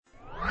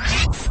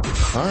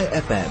High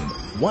FM,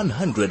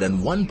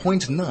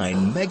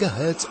 101.9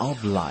 megahertz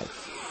of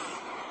life.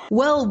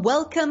 Well,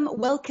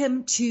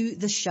 welcome to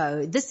the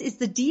show. This is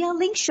the DL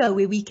Link Show,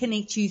 where we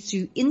connect you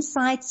through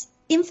insights,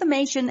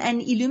 information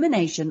and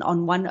illumination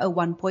on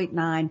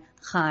 101.9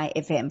 High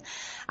FM.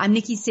 I'm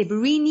Nikki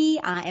Severini.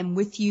 I am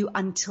with you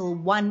until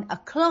 1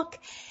 o'clock.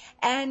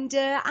 And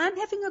I'm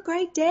having a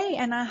great day,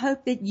 and I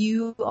hope that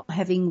you are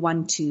having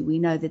one too. We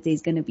know that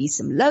there's going to be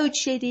some load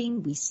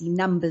shedding. We see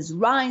numbers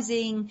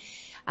rising.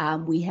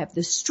 We have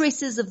the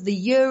stresses of the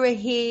year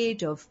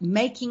ahead, of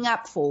making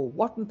up for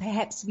what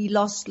perhaps we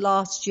lost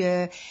last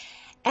year.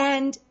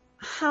 And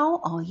how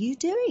are you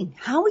doing?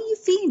 How are you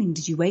feeling?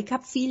 Did you wake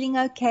up feeling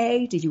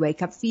okay? Did you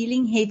wake up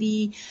feeling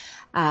heavy?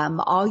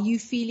 Are you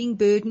feeling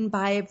burdened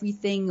by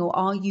everything, or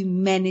are you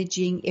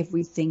managing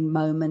everything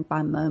moment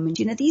by moment?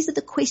 You know, these are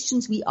the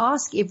questions we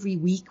ask every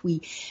week.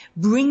 We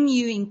bring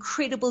you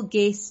incredible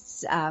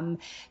guests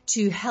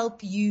to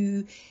help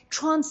you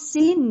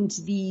transcend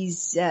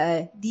these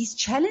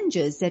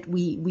challenges that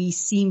we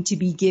seem to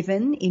be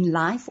given in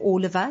life,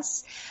 all of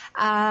us.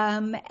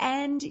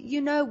 And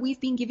you know,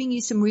 we've been giving you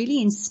some really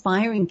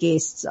inspiring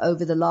guests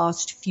over the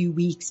last few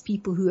weeks,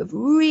 people who have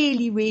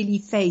really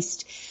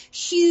faced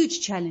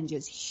huge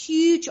challenges,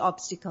 huge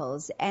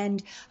obstacles,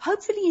 and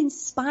hopefully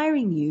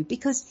inspiring you,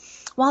 because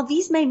while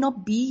these may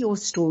not be your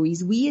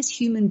stories, we as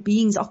human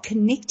beings are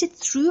connected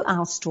through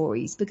our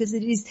stories, because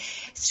it is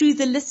through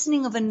the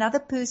listening of another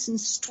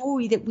person's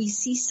story that we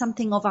see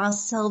something of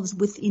ourselves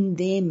within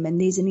them,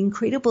 and there's an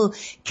incredible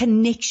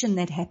connection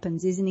that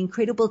happens. There's an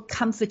incredible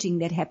comforting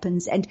that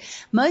happens, and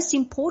most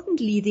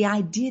importantly, the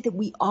idea that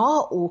we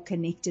are all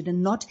connected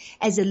and not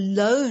as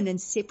alone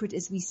and separate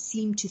as we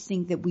seem to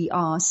think that we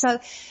are. So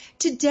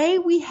today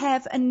we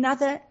have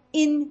another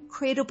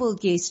incredible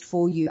guest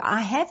for you.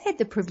 I have had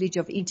the privilege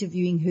of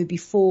interviewing her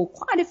before,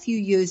 quite a few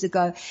years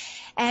ago,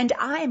 and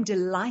I am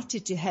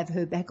delighted to have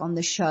her back on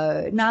the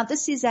show. Now,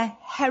 this is a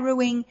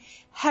harrowing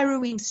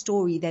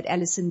story that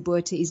Alison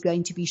Botha is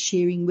going to be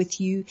sharing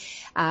with you.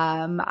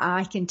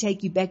 I can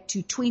take you back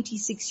to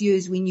 26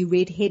 years when you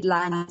read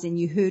headlines and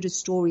you heard a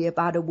story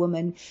about a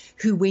woman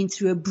who went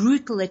through a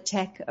brutal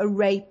attack, a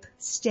rape,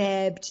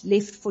 stabbed,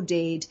 left for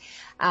dead.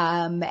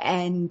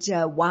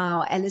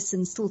 Wow,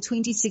 Alison, still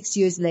 26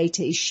 years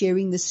later, is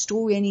sharing the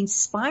story and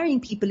inspiring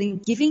people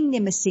and giving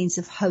them a sense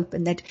of hope,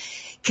 and that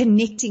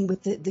connecting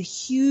with the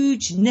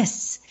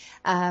hugeness,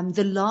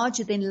 the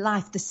larger than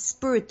life, the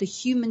spirit, the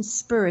human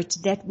spirit,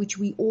 that which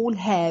we all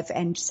have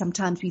and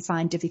sometimes we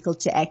find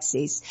difficult to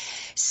access.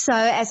 So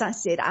as I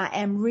said,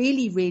 I am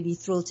really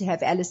thrilled to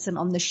have Alison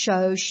on the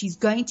show. She's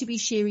going to be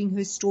sharing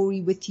her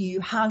story with you,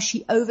 how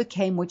she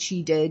overcame what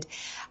she did.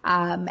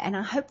 And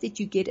I hope that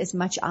you get as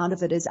much out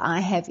of it as I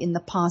have in the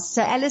past.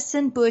 So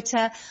Alison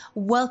Botha,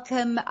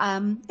 welcome.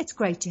 It's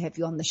great to have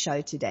you on the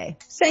show today.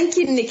 Thank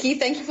you, Nikki.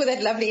 Thank you for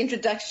that lovely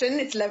introduction.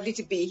 It's lovely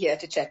to be here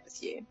to chat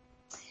with you.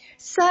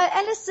 So,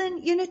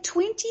 Alison, you know,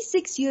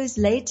 26 years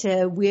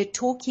later, we're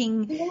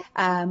talking,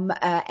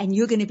 and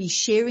you're going to be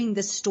sharing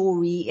the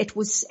story. It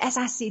was, as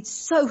I said,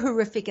 so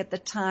horrific at the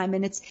time,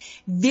 and it's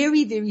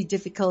very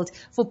difficult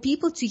for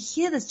people to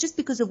hear this just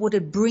because of what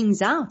it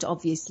brings out,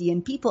 obviously,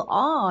 and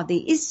there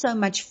is so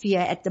much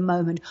fear at the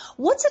moment.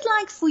 What's it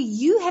like for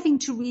you having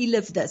to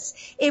relive this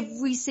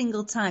every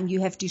single time you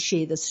have to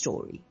share the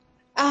story?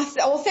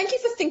 Well, thank you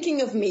for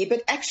thinking of me,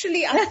 but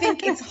actually I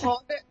think it's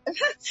harder.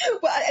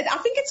 Well, I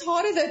think it's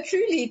harder though,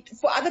 truly,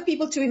 for other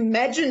people to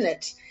imagine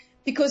it,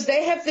 because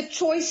they have the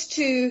choice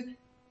to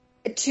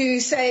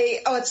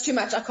say, oh, it's too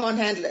much, I can't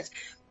handle it.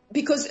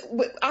 Because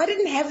I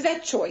didn't have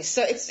that choice.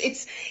 So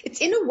it's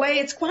in a way,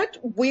 it's quite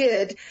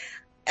weird,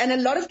 and a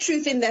lot of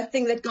truth in that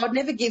thing, that God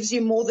never gives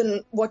you more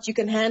than what you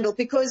can handle,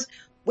 because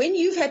when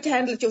you've had to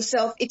handle it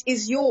yourself, it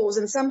is yours,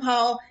 and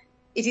somehow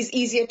it is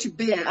easier to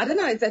bear. I don't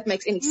know if that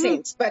makes any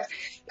sense, but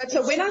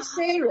so when I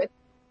share it,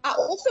 I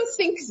also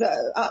think,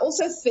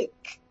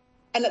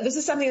 and this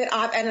is something that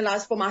I've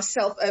analyzed for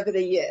myself over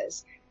the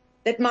years,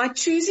 that my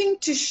choosing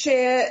to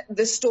share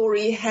the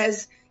story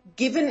has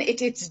given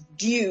it its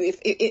due,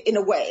 in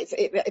a way,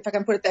 if I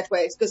can put it that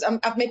way. It's because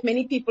I've met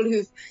many people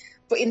who've,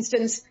 for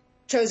instance,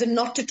 chosen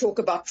not to talk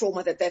about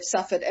trauma that they've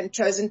suffered and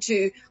chosen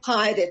to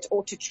hide it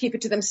or to keep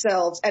it to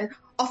themselves. And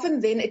often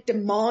then it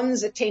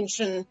demands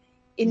attention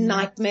in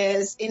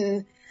nightmares,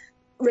 in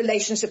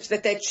relationships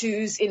that they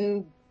choose,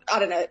 in, I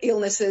don't know,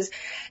 illnesses.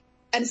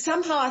 And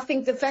somehow I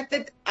think the fact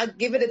that I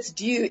give it its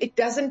due, it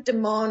doesn't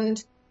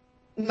demand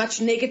much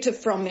negative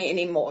from me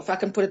anymore, if I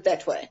can put it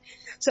that way.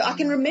 So I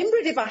can remember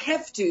it if I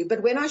have to,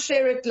 but when I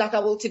share it like I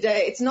will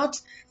today, it's not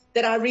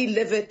that I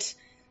relive it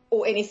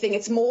or anything.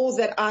 It's more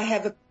that I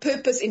have a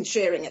purpose in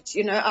sharing it.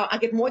 You know, I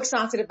get more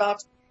excited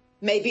about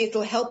maybe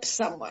it'll help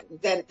someone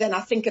than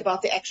I think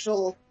about the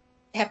actual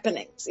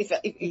happenings.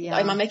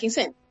 Am I making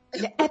sense?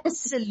 Yeah,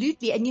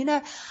 absolutely. And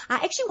I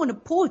actually want to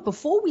pause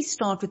before we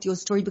start with your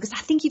story, because I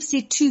think you've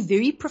said two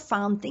very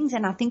profound things,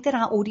 and I think that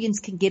our audience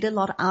can get a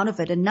lot out of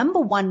it. And number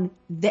one,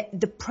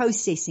 the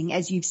processing,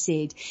 as you've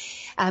said,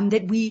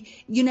 that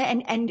we,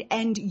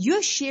 and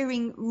you're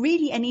sharing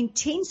really an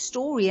intense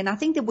story. And I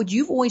think that what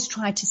you've always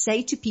tried to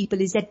say to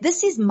people is that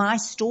this is my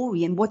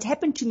story, and what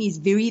happened to me is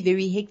very,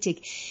 very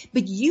hectic.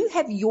 But you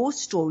have your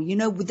story,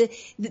 with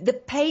the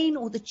pain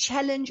or the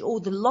challenge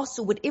or the loss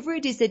or whatever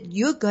it is that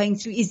you're going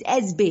through is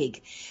as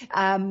big.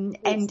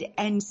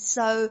 And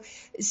so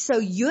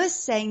you're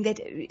saying that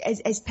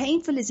as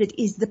painful as it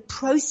is, the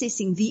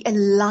processing, the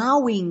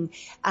allowing,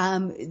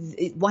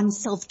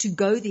 oneself to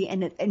go there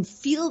and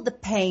feel the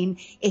pain,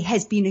 it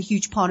has been a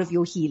huge part of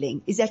your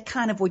healing. Is that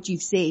kind of what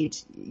you've said?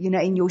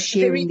 In your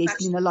sharing, there's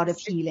been a lot of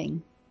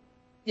healing.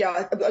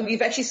 Yeah,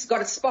 you've actually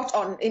got it spot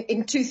on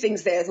in two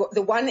things there.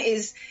 The one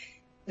is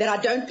that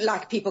I don't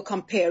like people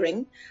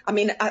comparing. I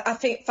mean, I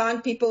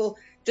find people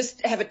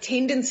just have a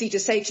tendency to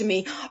say to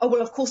me, oh,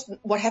 well, of course,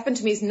 what happened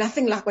to me is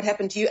nothing like what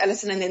happened to you,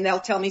 Alison, and then they'll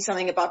tell me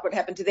something about what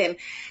happened to them.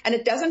 And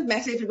it doesn't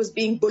matter if it was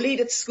being bullied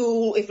at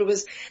school, if it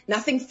was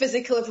nothing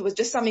physical, if it was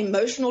just some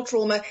emotional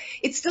trauma,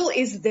 it still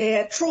is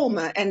their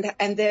trauma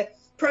and their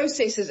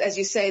processes, as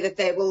you say, that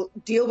they will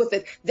deal with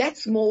it.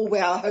 That's more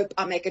where I hope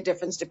I make a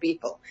difference to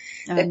people.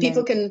 That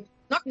people can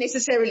not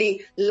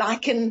necessarily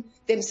liken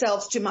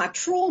themselves to my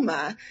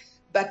trauma,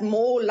 but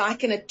more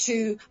liken it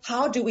to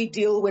how do we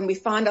deal when we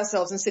find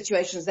ourselves in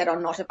situations that are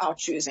not of our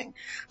choosing?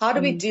 How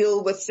do we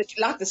deal with,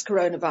 like this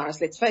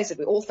coronavirus, let's face it,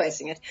 we're all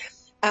facing it.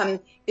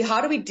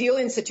 How do we deal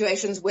in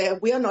situations where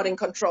we are not in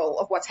control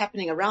of what's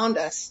happening around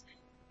us?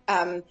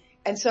 And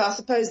so I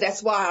suppose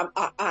that's why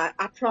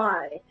I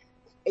try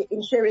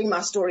in sharing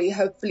my story.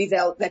 Hopefully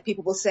that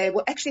people will say,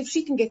 well, actually, if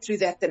she can get through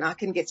that, then I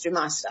can get through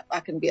my stuff. I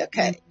can be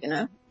okay,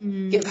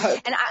 give hope.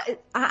 And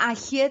I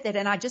hear that,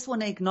 and I just want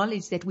to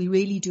acknowledge that we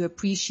really do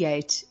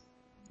appreciate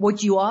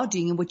what you are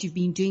doing and what you've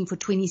been doing for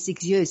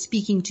 26 years,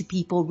 speaking to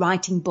people,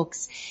 writing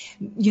books,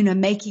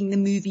 making the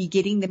movie,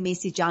 getting the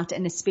message out,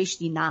 and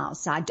especially now.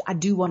 So I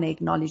do want to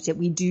acknowledge that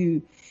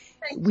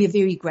we're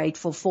very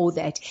grateful for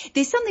that.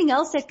 There's something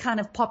else that kind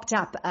of popped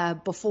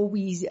up before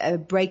we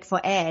break for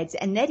ads,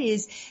 and that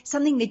is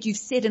something that you've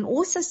said, and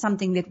also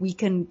something that we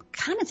can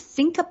kind of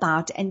think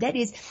about, and that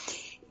is,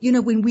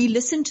 when we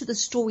listen to the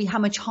story, how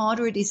much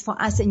harder it is for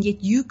us, and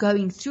yet you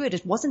going through it.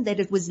 It wasn't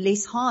that it was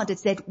less hard.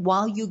 It's that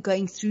while you're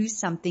going through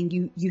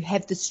something, you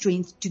have the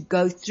strength to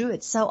go through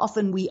it. So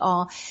often we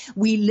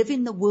live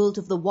in the world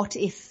of the what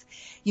if,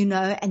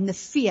 and the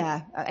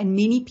fear, and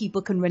many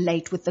people can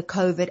relate with the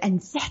COVID,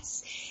 and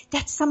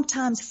that's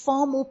sometimes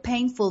far more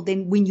painful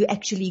than when you're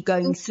actually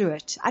going through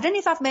it. I don't know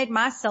if I've made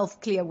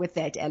myself clear with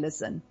that,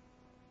 Alison.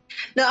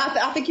 No,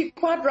 I think you're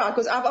quite right,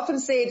 because I've often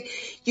said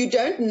you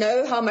don't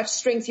know how much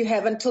strength you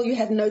have until you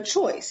have no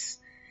choice.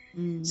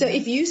 So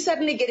if you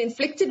suddenly get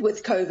inflicted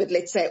with COVID,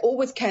 let's say, or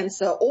with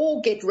cancer,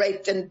 or get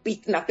raped and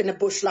beaten up in a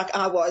bush like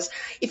I was,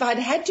 if I'd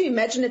had to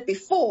imagine it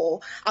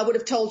before, I would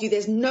have told you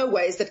there's no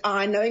ways that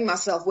I, knowing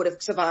myself, would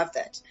have survived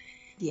that.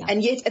 Yeah.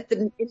 And yet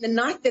in the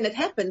night then it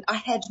happened, I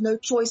had no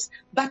choice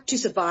but to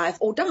survive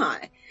or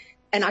die.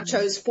 And I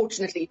chose,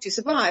 fortunately, to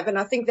survive. And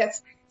I think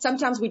that's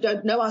sometimes we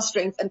don't know our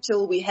strength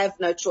until we have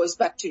no choice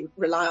but to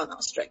rely on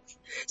our strength.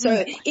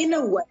 So in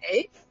a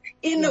way,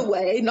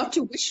 not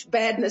to wish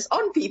badness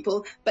on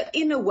people, but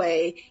in a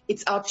way,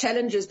 it's our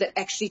challenges that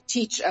actually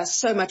teach us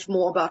so much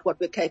more about what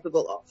we're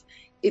capable of.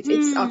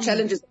 It's our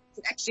challenges.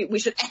 We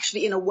should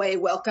actually, in a way,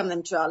 welcome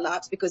them to our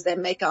lives, because they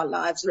make our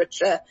lives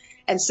richer.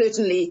 And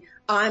certainly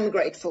I'm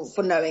grateful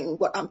for knowing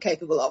what I'm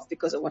capable of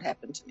because of what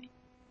happened to me.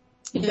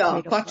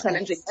 Yeah, quite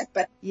challenging.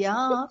 But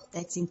yeah,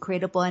 that's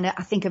incredible. And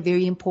I think a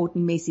very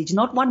important message,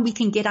 not one we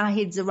can get our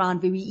heads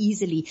around very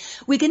easily.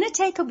 We're going to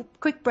take a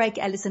quick break,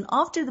 Alison.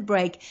 After the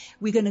break,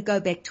 we're going to go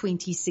back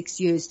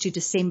 26 years to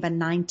December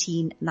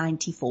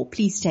 1994.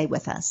 Please stay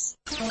with us.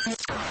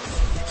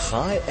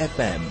 High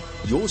FM,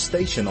 your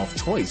station of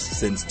choice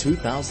since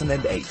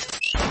 2008.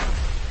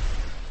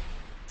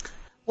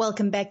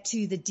 Welcome back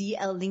to the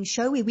DL Link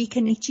Show, where we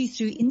connect you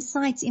through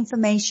insights,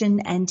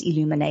 information, and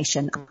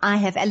illumination. I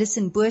have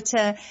Alison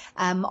Botha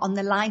on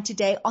the line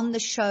today on the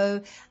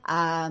show.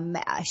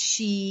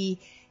 She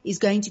is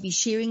going to be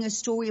sharing a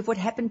story of what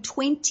happened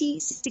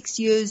 26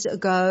 years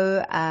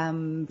ago.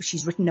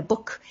 She's written a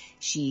book.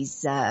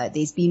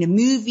 There's been a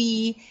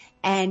movie.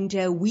 And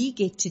we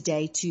get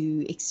today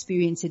to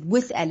experience it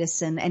with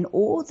Alison, and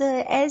all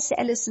as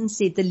Alison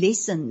said, the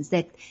lessons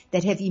that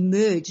have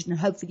emerged, and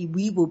hopefully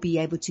we will be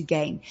able to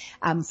gain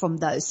from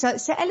those. So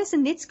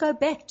Alison, let's go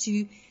back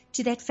to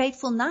that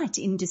fateful night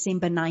in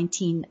December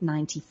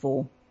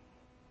 1994.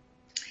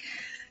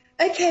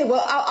 Okay,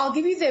 well, I'll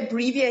give you the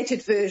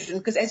abbreviated version,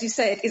 because as you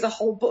say, it is a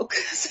whole book,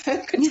 so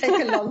it could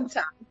take a long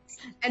time.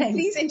 And Thanks.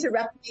 Please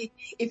interrupt me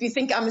if you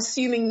think I'm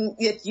assuming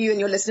that you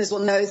and your listeners will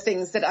know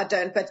things that I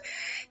don't, but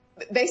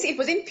basically, it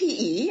was in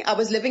PE. I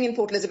was living in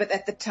Port Elizabeth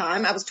at the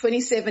time. I was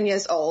 27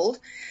 years old.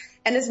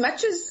 And as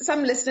much as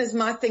some listeners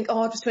might think,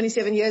 oh, it was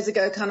 27 years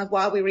ago, kind of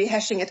why we're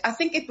rehashing it, I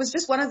think it was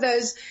just one of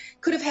those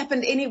could have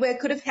happened anywhere,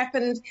 could have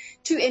happened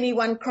to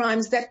anyone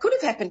crimes that could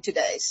have happened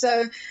today.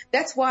 So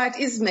that's why it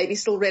is maybe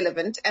still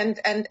relevant. And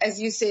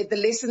as you said, the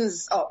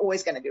lessons are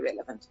always going to be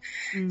relevant.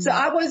 So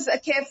I was a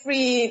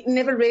carefree,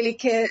 never really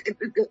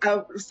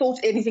thought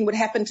anything would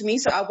happen to me.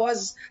 So I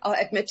was, I'll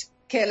admit,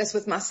 careless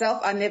with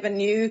myself. I never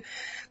knew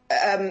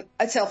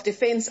at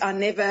self-defense. I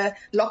never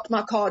locked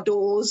my car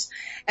doors,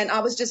 and I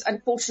was just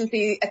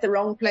unfortunately at the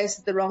wrong place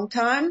at the wrong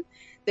time.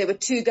 There were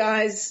two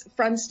guys,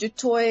 Frans du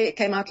Toit, it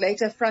came out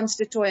later, Frans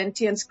du Toit and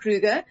Tiens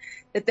Kruger,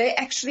 that they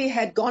actually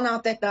had gone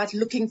out that night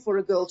looking for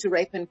a girl to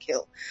rape and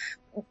kill.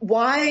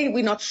 Why,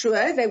 we're not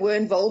sure. They were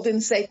involved in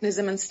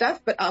Satanism and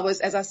stuff, but I was,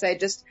 as I say,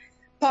 just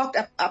parked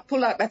up, I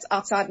pulled up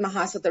outside my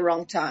house at the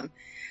wrong time.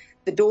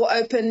 The door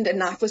opened, a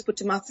knife was put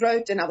to my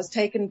throat, and I was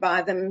taken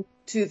by them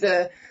to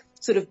the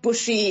sort of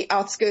bushy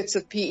outskirts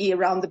of PE,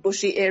 around the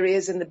bushy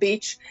areas in the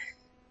beach.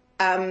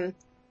 At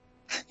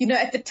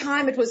the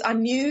time I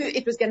knew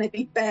it was going to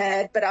be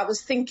bad, but I was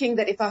thinking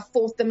that if I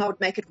fought them, I would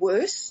make it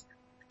worse.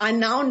 I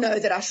now know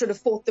that I should have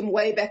fought them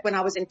way back when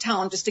I was in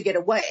town just to get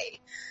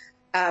away.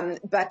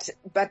 But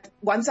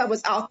once I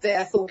was out there,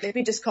 I thought, let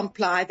me just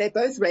comply. They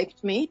both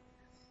raped me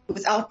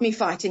without me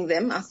fighting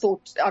them. I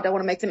thought, I don't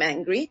want to make them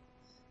angry.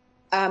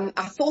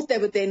 I thought they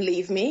would then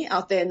leave me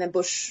out there in the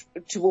bush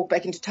to walk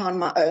back into town on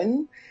my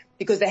own,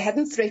 because they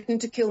hadn't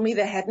threatened to kill me.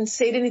 They hadn't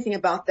said anything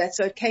about that.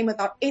 So it came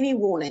without any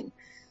warning.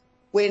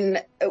 When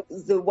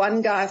the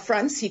one guy,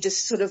 Frans,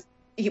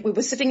 we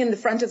were sitting in the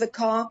front of the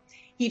car.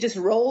 He just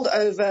rolled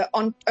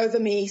over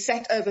me,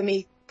 sat over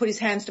me, put his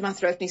hands to my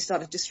throat, and he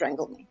started to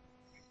strangle me.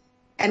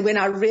 And when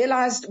I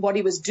realized what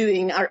he was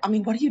doing, I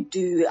mean, what do you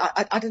do?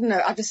 I didn't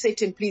know. I just said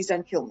to him, please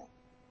don't kill me.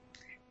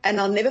 And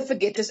I'll never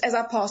forget, just as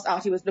I passed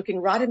out, he was looking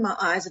right in my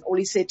eyes, and all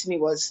he said to me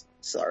was,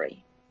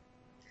 sorry.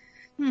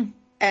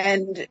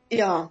 And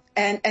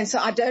so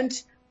I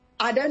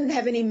don't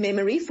have any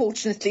memory,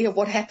 fortunately, of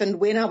what happened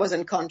when I was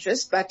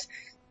unconscious, but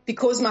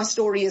because my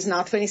story is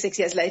now 26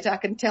 years later, I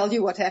can tell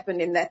you what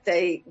happened in that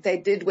they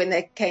did, when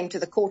they came to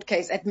the court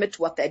case, admit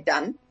what they'd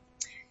done.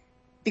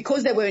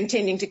 Because they were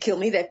intending to kill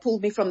me, they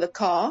pulled me from the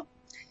car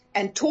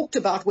and talked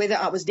about whether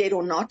I was dead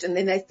or not, and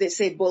then they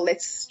said, well,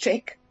 let's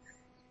check.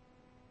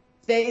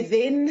 They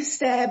then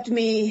stabbed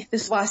me.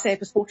 This is why I say it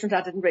was fortunate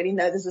I didn't really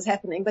know this was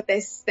happening, but they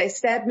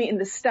stabbed me in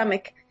the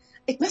stomach.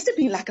 It must have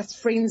been like a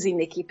frenzy,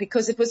 Nikki,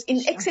 because it was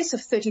in excess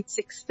of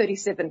 36,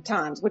 37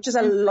 times, which is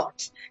a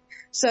lot.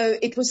 So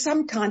it was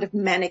some kind of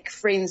manic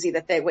frenzy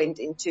that they went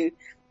into.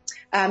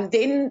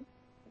 Then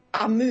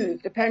I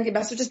moved. Apparently it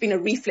must have just been a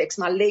reflex.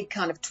 My leg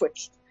kind of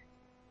twitched.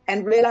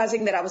 And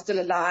realizing that I was still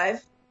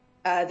alive,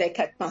 they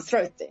cut my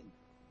throat then.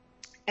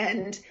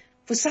 And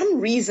for some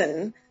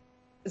reason,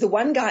 the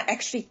one guy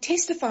actually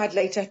testified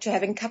later to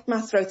having cut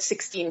my throat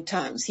 16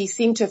 times. He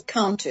seemed to have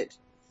counted.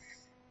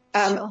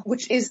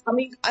 Which is, I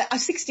mean,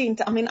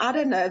 I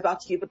don't know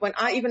about you, but when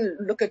I even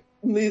look at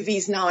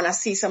movies now and I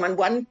see someone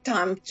one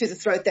time to the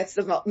throat, that's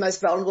the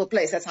most vulnerable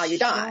place. That's how you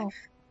die.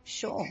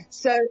 Sure.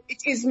 So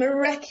it is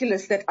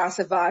miraculous that I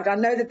survived. I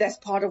know that that's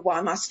part of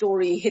why my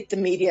story hit the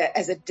media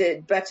as it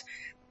did, but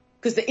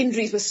because the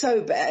injuries were so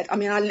bad. I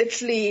mean, I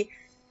literally,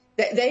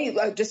 not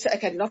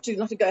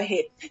to go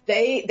ahead.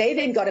 They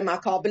then got in my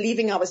car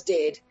believing I was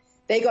dead.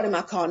 They got in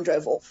my car and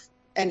drove off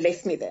and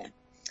left me there.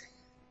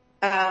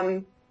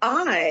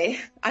 I,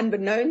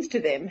 unbeknownst to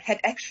them, had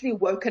actually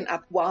woken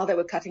up while they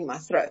were cutting my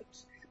throat,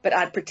 but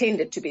I'd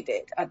pretended to be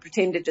dead. I'd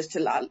pretended just to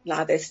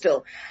lie there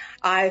still.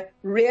 I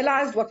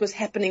realized what was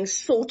happening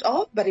sort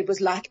of, but it was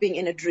like being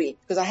in a dream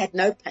because I had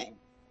no pain.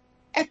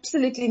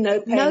 Absolutely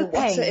no pain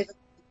whatsoever.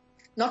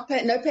 No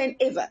pain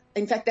ever.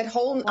 In fact, that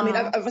whole, I mean,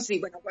 obviously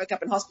when I woke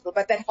up in hospital,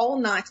 but that whole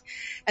night,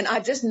 and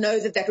I just know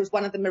that was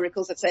one of the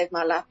miracles that saved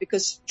my life,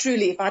 because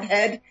truly if I'd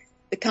had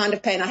the kind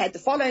of pain I had the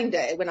following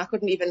day when I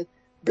couldn't even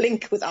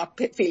blink without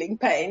feeling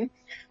pain,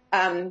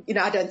 I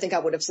don't think I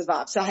would have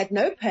survived. So I had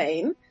no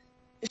pain,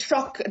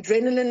 shock,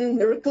 adrenaline,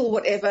 miracle,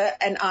 whatever.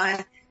 And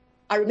I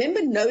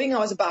remember knowing I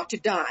was about to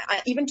die.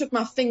 I even took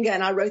my finger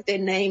and I wrote their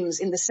names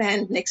in the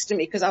sand next to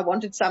me because I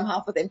wanted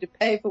somehow for them to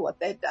pay for what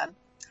they'd done.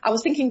 I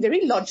was thinking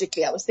very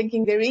logically. I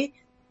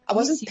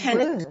wasn't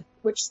panicked,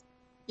 which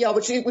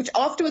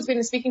afterwards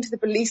when speaking to the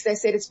police, they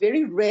said it's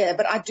very rare.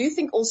 But I do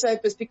think also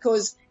it was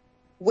because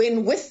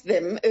when with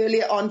them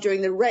earlier on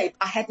during the rape,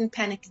 I hadn't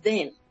panicked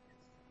then.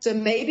 So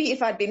maybe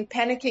if I'd been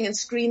panicking and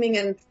screaming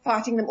and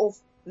fighting them off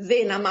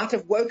then, I might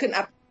have woken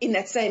up in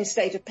that same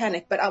state of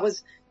panic. But I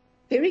was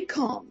very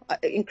calm,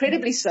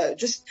 incredibly so.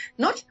 Just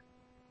not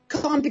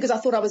calm because I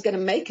thought I was going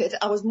to make it.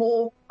 I was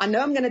more, I know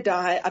I'm going to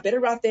die. I better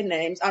write their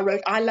names. I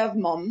wrote, I love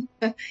mom,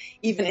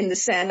 even in the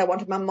sand. I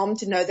wanted my mom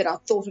to know that I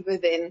thought of her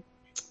then.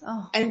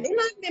 Oh. And then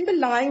I remember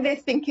lying there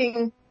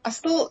thinking,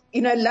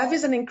 love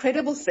is an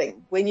incredible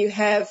thing when you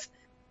have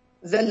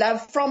the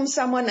love from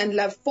someone and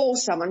love for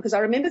someone. Because I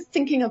remember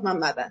thinking of my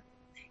mother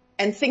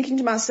and thinking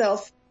to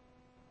myself,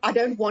 I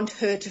don't want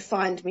her to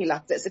find me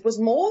like this. It was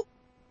more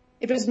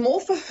It was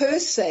more for her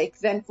sake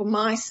than for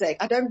my sake.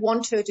 I don't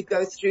want her to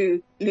go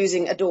through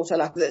losing a daughter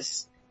like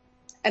this.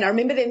 And I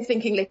remember then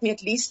thinking, let me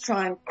at least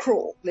try and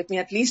crawl. Let me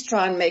at least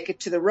try and make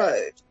it to the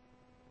road.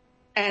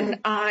 And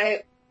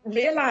I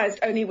realized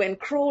only when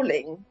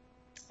crawling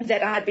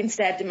that I had been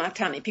stabbed in my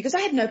tummy because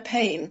I had no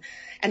pain.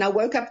 And I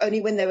woke up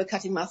only when they were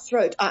cutting my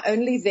throat. I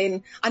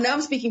know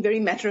I'm speaking very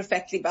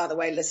matter-of-factly, by the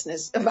way,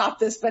 listeners, about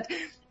this, but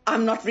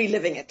I'm not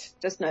reliving it.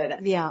 Just know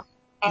that. Yeah.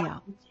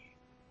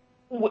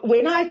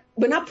 When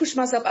I pushed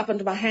myself up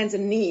onto my hands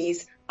and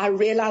knees, I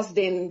realized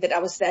then that I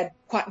was stabbed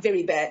quite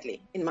very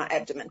badly in my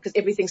abdomen because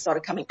everything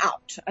started coming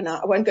out. And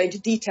I won't go into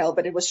detail,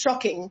 but it was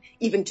shocking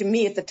even to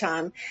me at the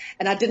time.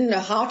 And I didn't know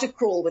how to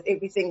crawl with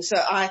everything. So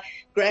I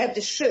grabbed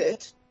a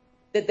shirt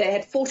that they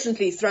had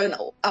fortunately thrown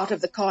out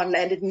of the car and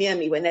landed near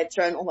me when they'd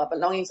thrown all my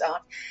belongings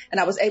out. And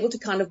I was able to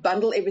kind of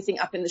bundle everything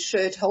up in the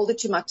shirt, hold it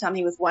to my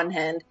tummy with one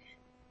hand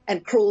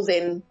and crawl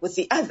then with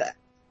the other,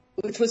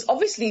 which was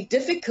obviously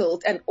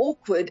difficult and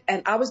awkward,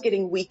 and I was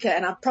getting weaker,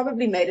 and I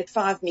probably made it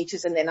 5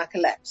 meters, and then I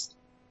collapsed.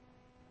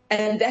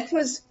 And that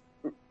was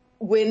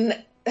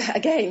when,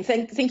 again,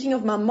 thinking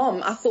of my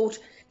mom, I thought,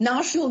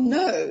 now she'll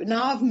know.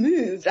 Now I've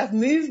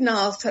moved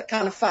now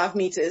kind of 5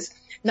 meters.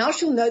 Now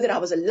she'll know that I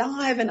was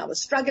alive and I was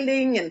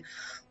struggling, and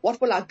what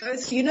will I go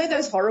through? You know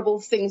those horrible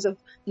things of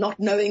not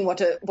knowing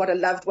what a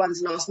loved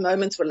one's last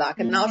moments were like,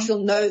 and now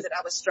she'll know that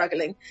I was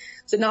struggling.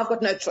 So now I've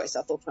got no choice.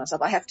 I thought to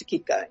myself, I have to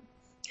keep going.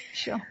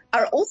 Sure.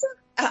 I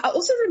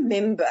also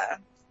remember,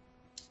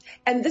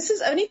 and this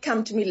has only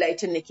come to me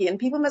later, Nikki, and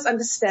people must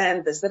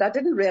understand this, that I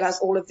didn't realize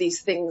all of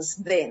these things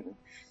then.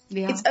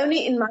 Yeah. It's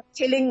only in my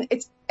telling,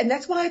 and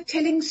that's why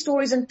telling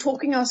stories and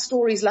talking our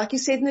stories, like you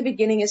said in the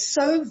beginning, is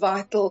so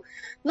vital,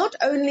 not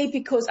only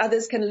because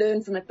others can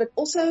learn from it, but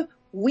also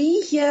we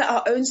hear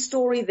our own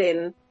story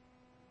then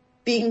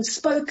being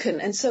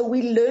spoken. And so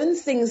we learn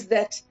things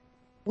that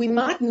we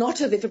might not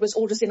have if it was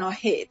all just in our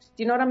head.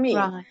 Do you know what I mean?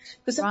 Right.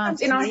 Because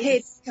sometimes in our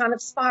head we kind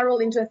of spiral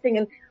into a thing,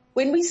 and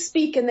when we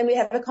speak and then we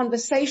have a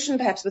conversation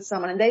perhaps with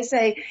someone and they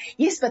say,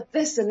 yes, but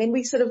this, and then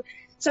we sort of,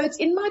 so it's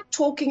in my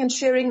talking and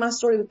sharing my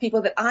story with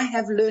people that I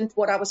have learned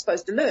what I was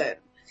supposed to learn.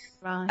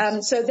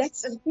 Right. So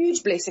that's a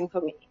huge blessing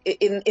for me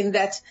in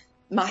that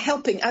my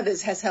helping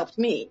others has helped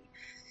me.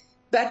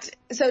 But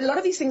so a lot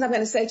of these things I'm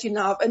going to say to you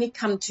now, I've only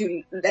come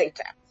to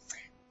later.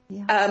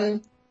 Yeah.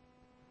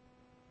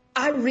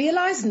 I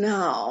realize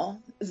now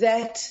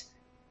that,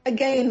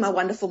 again, my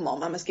wonderful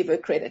mom, I must give her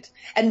credit.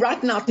 And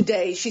right now,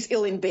 today, she's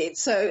ill in bed.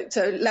 So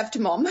love to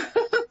mom.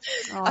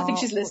 I think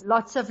she's listening.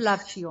 Lots of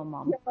love to your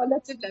mom. Yeah,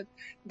 lots of love.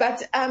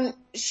 But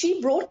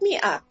she brought me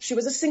up. She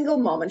was a single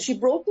mom, and she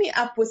brought me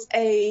up with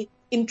a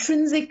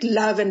intrinsic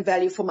love and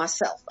value for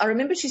myself. I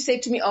remember she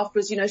said to me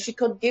afterwards, she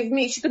couldn't give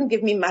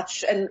me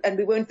much, and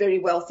we weren't very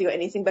wealthy or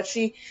anything, but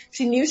she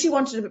knew she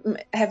wanted to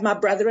have my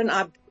brother and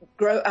I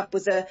grow up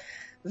with a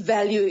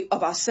value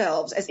of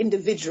ourselves as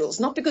individuals,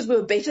 not because we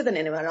were better than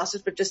anyone else,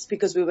 but just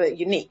because we were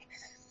unique.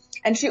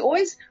 And she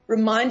always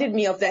reminded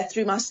me of that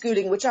through my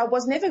schooling, which I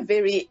was never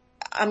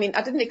I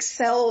didn't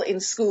excel in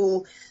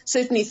school,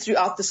 certainly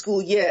throughout the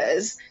school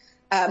years.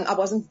 I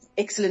wasn't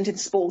excellent in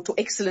sport or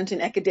excellent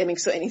in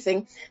academics or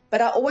anything,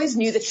 but I always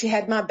knew that she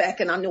had my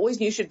back, and I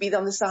always knew she'd be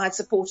on the side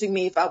supporting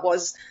me if I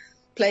was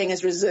playing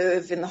as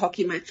reserve in the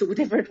hockey match or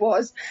whatever it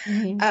was.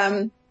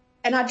 Mm-hmm.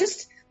 And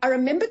I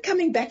remember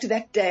coming back to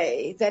that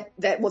day,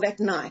 that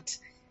night,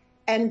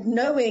 and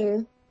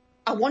knowing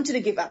I wanted to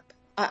give up.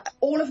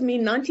 All of me,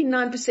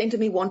 99% of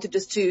me wanted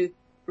just to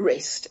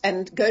rest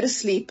and go to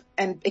sleep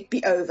and it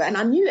be over. And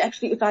I knew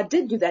actually if I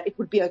did do that, it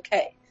would be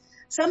okay.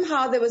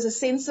 Somehow there was a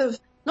sense of,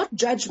 not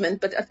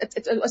judgment, but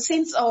a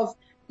sense of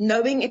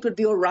knowing it would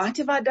be all right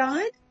if I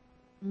died,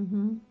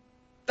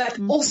 but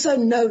also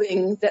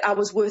knowing that I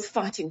was worth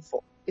fighting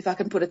for, if I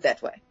can put it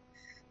that way.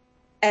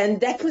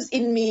 And that was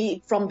in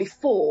me from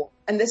before.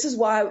 And this is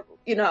why,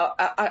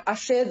 I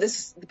share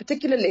this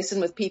particular lesson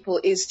with people,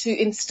 is to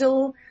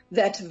instill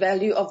that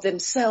value of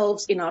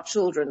themselves in our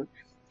children.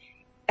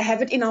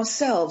 Have it in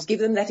ourselves. Give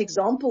them that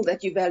example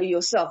that you value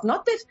yourself.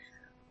 Not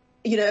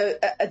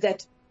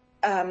that,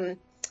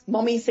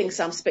 mommy thinks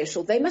I'm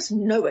special. They must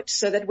know it,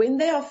 so that when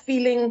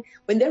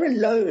they're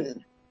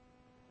alone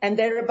and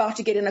they're about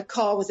to get in a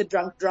car with a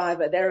drunk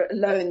driver, they're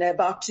alone, they're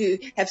about to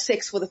have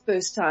sex for the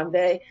first time,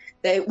 they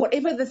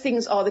whatever the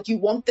things are that you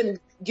want them,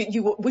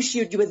 you wish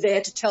you were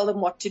there to tell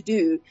them what to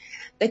do,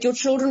 that your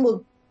children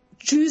will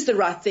choose the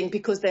right thing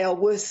because they are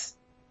worth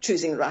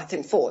choosing the right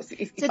thing for. So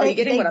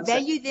they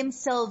value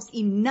themselves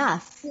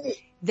enough,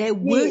 they're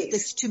worth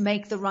it to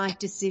make the right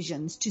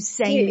decisions, to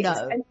say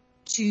no.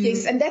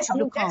 And that's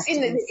in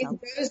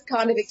those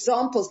kind of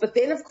examples. But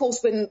then, of course,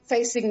 when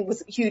facing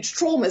with huge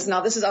traumas,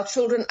 now this is our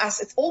children,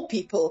 us, it's all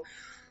people.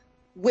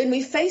 When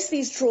we face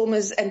these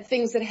traumas and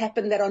things that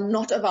happen that are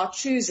not of our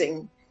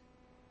choosing,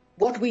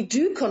 what we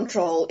do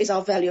control is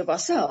our value of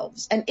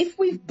ourselves. And if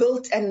we've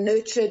built and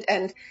nurtured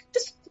and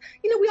just,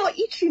 we are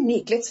each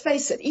unique. Let's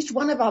face it. Each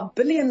one of our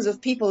billions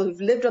of people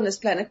who've lived on this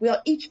planet, we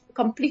are each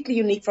completely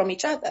unique from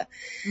each other.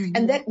 Mm-hmm.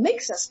 And that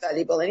makes us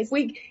valuable. And if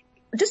we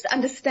just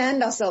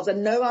understand ourselves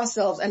and know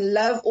ourselves and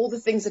love all the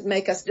things that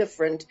make us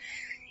different,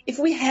 if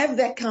we have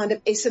that kind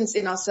of essence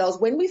in ourselves,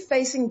 when we're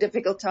facing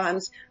difficult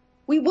times,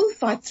 we will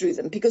fight through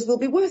them because we'll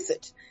be worth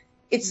it.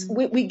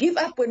 We give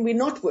up when we're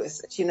not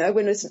worth it,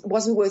 when it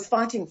wasn't worth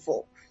fighting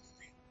for.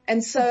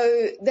 And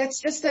so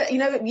that's just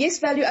yes,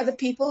 value other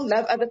people,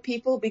 love other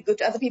people, be good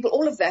to other people,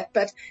 all of that.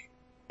 But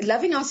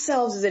loving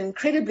ourselves is an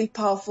incredibly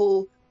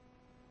powerful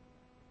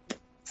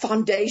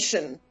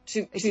foundation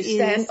to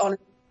stand on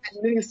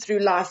and move through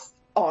life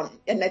on.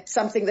 And that's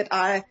something that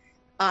I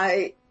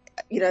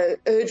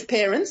urge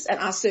parents, and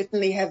I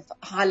certainly have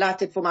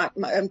highlighted for my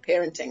own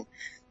parenting,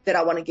 that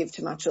I want to give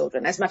to my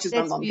children as much as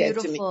my mom gave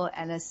to me. It's beautiful,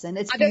 Alison.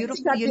 It's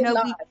beautiful.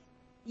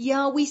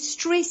 We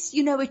stress,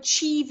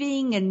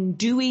 achieving and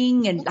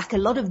doing and like a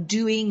lot of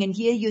doing. And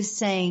here you're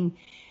saying,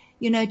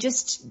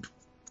 just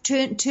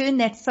turn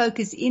that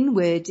focus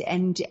inward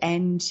and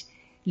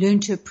learn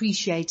to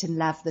appreciate and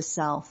love the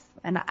self.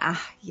 And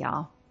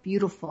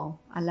beautiful.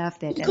 I love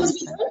that. Because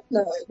we don't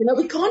know.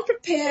 We can't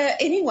prepare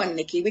anyone,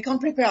 Nikki. We can't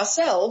prepare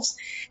ourselves.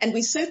 And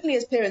we certainly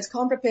as parents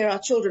can't prepare our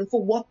children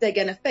for what they're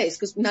going to face,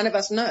 because none of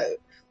us know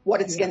what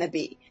it's going to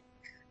be.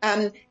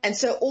 And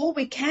so all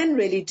we can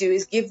really do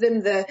is give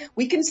them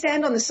we can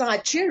stand on the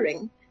side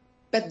cheering,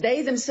 but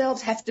they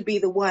themselves have to be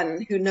the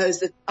one who knows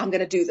that I'm going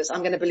to do this.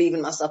 I'm going to believe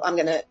in myself. I'm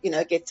going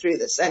to, get through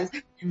this. And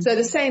so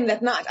the same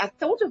that night, I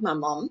thought of my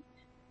mom,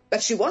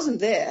 but she wasn't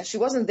there. She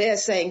wasn't there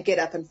saying, get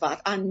up and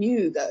fight. I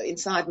knew though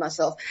inside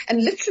myself.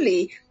 And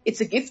literally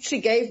it's a gift she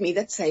gave me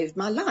that saved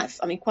my life.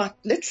 I mean, quite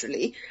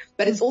literally,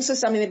 but it's also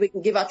something that we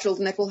can give our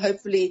children that will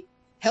hopefully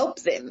help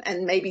them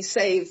and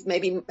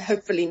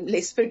hopefully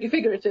less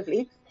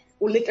figuratively,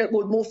 or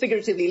more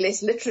figuratively,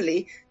 less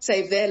literally,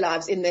 save their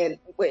lives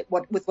with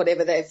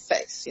whatever they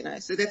face,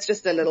 So that's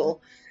just a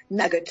little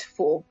nugget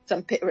for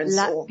some parents.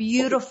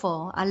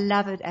 Beautiful. I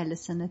love it,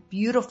 Alison. A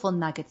beautiful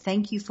nugget.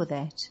 Thank you for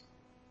that.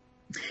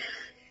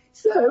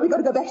 So we've got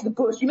to go back to the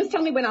bush. You must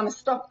tell me when I must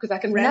stop, because I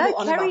can ramble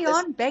on about this. No,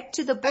 carry on. Back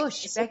to the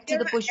bush.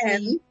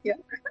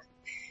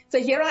 So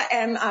here I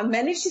am. I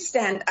managed to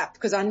stand up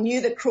because I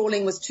knew that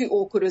crawling was too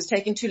awkward. It was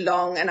taking too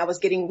long and I was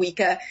getting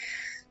weaker.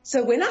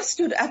 So when I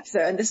stood up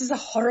though, and this is a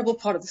horrible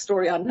part of the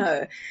story, I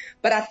know,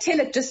 but I tell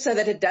it just so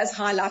that it does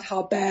highlight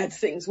how bad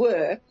things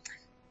were.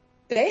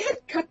 They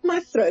had cut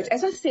my throat,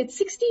 as I said,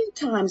 16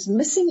 times,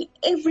 missing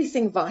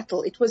everything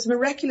vital. It was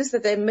miraculous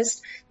that they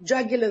missed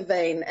jugular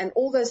vein and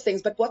all those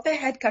things. But what they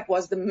had cut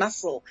was the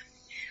muscle.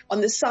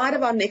 On the side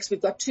of our necks,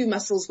 we've got two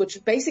muscles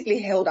which basically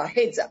held our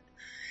heads up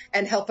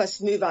and help us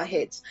move our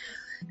heads.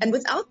 And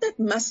without that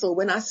muscle,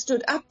 when I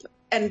stood up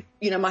and,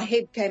 my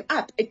head came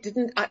up,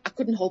 I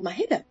couldn't hold my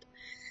head up.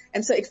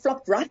 And so it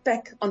flopped right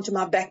back onto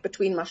my back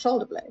between my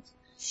shoulder blades.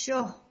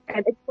 Sure.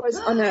 And it was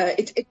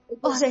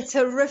that's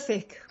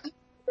horrific.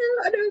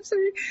 I know,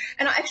 sorry.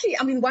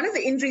 And one of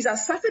the injuries I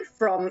suffered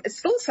from,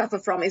 still suffer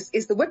from,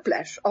 is the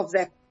whiplash of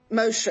that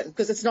motion,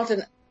 because it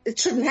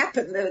shouldn't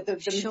happen.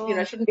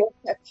 Sure. Shouldn't be.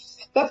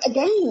 But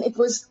again, it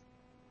was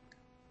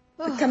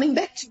coming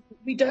back to,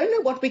 we don't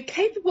know what we're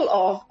capable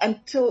of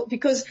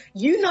because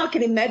you now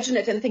can imagine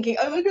it and thinking,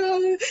 oh my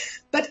God,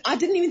 but I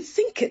didn't even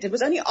think it. It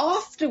was only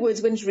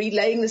afterwards when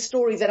relaying the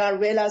story that I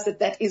realized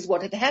that is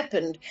what had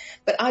happened.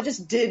 But I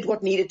just did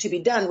what needed to be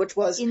done, which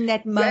was in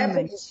that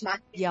moment.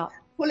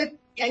 Pull it,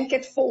 yank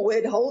it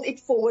forward, hold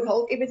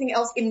everything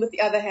else in with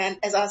the other hand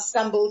as I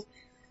stumbled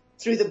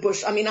through the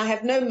bush. I mean, I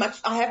have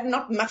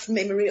not much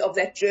memory of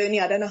that journey.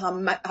 I don't know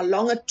how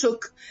long it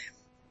took.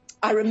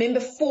 I remember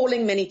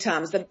falling many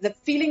times. The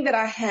feeling that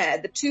I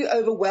had, the two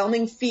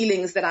overwhelming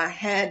feelings that I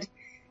had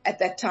at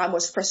that time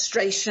was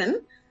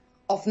frustration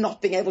of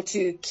not being able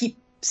to keep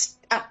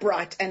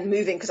upright and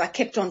moving because I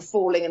kept on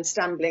falling and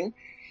stumbling.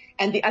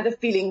 And the other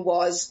feeling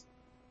was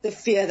the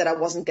fear that I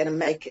wasn't going to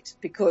make it,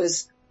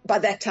 because by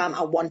that time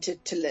I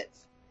wanted to live.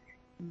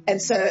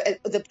 And so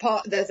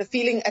the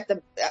feeling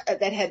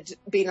that had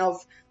been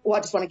of, I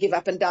just want to give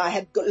up and die,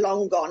 had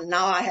long gone.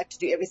 Now I had to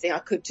do everything I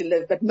could to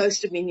live, but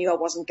most of me knew I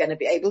wasn't going to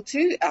be able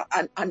to.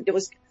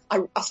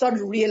 I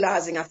started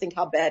realizing, I think,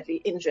 how badly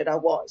injured I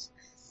was.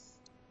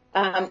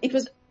 I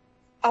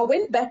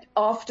went back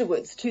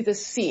afterwards to the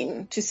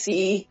scene to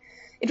see,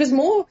 it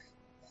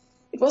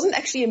wasn't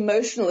actually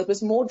emotional. It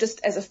was more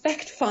just as a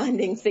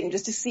fact-finding thing,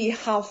 just to see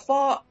how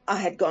far I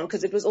had gone,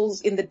 because it was all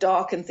in the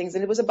dark and things.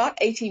 And it was about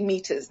 80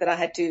 meters that I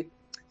had to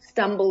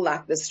stumble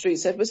like this through.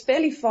 So it was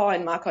fairly far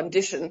in my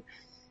condition,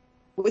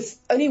 with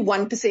only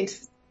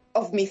 1%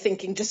 of me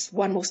thinking just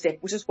one more step.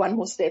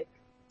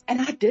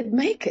 And I did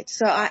make it.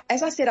 So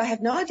as I said, I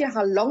have no idea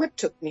how long it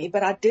took me,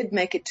 but I did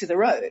make it to the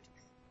road.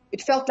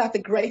 It felt like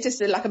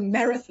like a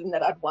marathon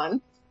that I'd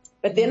won.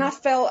 But then I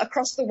fell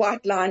across the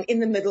white line in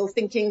the middle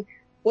thinking,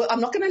 well,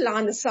 I'm not going to lie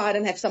on the side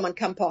and have someone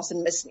come past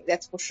and miss me.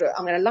 That's for sure.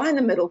 I'm going to lie in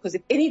the middle, because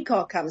if any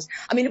car comes,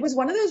 it was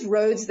one of those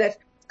roads that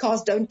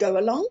cars don't go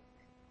along.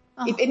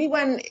 Oh. If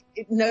anyone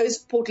knows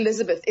Port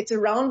Elizabeth, it's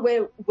around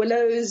where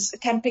Willow's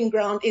camping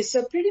ground is.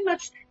 So pretty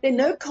much there are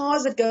no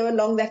cars that go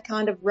along that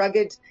kind of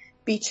rugged,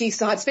 beachy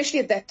side, especially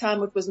at that time,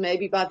 which was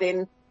maybe by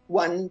then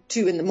 1,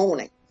 2 in the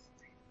morning.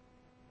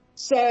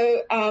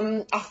 So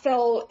I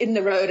fell in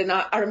the road, and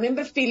I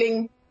remember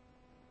feeling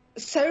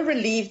so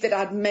relieved that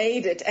I'd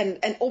made it,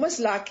 and almost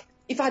like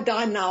if I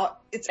die now,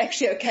 it's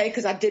actually okay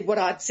because I did what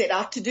I'd set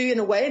out to do in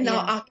a way. And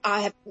now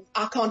I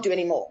can't do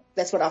any more.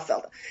 That's what I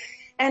felt.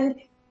 And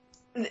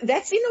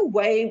that's in a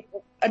way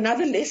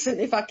another lesson,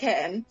 if I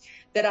can,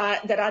 that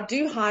I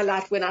do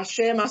highlight when I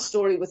share my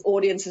story with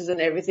audiences and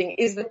everything,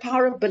 is the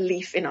power of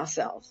belief in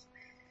ourselves.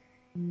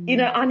 You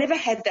know, I never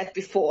had that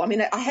before. I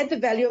mean, I had the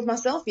value of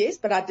myself, yes,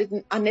 but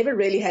I never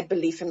really had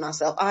belief in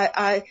myself.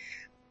 I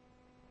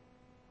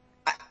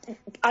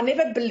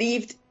never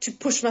believed to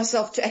push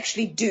myself to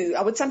actually do.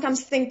 I would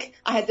sometimes think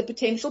I had the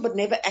potential, but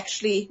never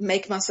actually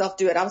make myself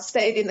do it. I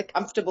stayed in the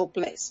comfortable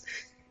place.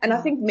 And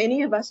I think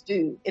many of us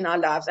do in our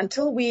lives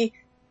until we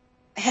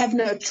have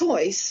no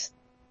choice,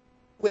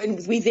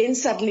 when we then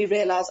suddenly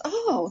realize,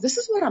 oh, this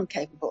is what I'm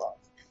capable of.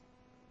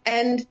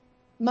 And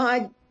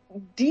my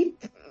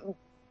deep,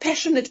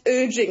 passionate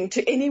urging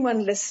to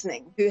anyone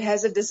listening who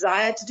has a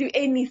desire to do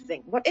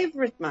anything,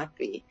 whatever it might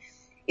be,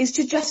 is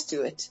to just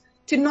do it,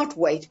 to not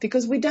wait,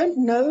 because we don't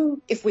know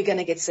if we're going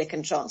to get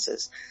second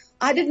chances.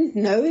 I didn't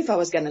know if I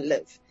was going to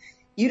live.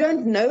 You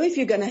don't know if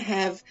you're going to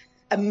have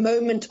a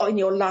moment in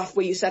your life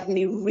where you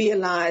suddenly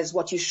realize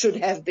what you should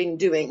have been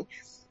doing.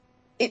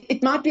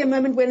 It might be a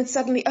moment when it's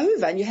suddenly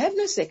over and you have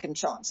no second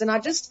chance. And I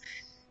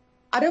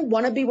don't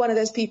want to be one of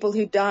those people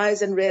who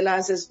dies and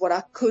realizes what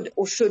I could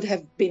or should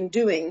have been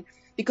doing,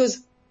 because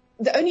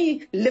the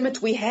only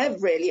limit we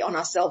have really on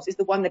ourselves is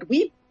the one that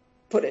we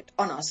put it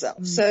on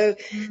ourselves. So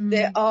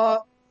there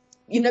are,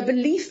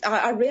 belief.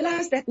 I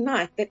realized that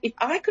night that if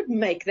I could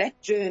make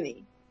that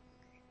journey,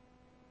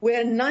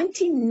 where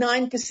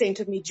 99%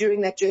 of me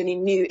during that journey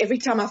knew every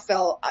time I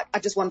fell, I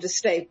just wanted to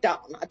stay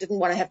down. I didn't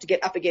want to have to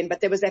get up again.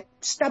 But there was that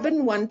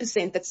stubborn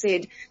 1% that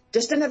said,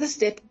 just another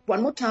step,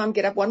 one more time,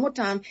 get up one more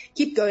time,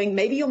 keep going,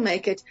 maybe you'll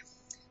make it.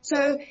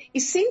 So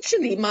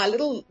essentially my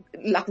little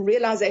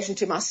realization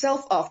to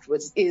myself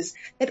afterwards is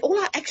that all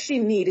I actually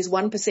need is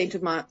 1%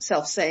 of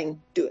myself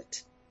saying, do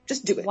it.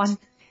 Just do it.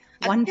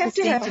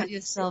 1% of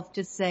yourself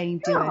just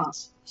saying, do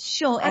it.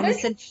 Sure,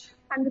 Alison.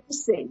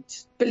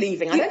 100%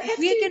 believing. We're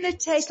going to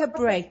take a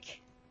break.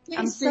 Yes,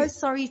 I'm so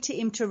sorry to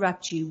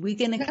interrupt you. We're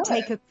going to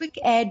take a quick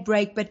ad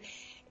break, but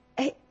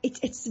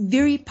it's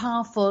very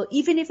powerful.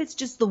 Even if it's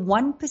just the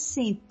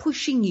 1%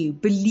 pushing you,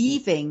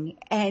 believing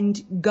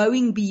and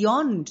going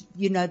beyond,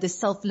 the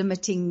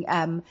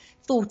self-limiting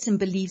thoughts and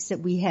beliefs that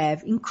we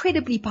have.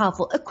 Incredibly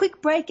powerful. A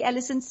quick break,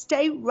 Alison.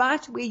 Stay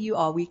right where you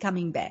are. We're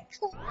coming back.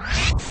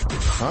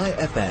 High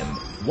FM,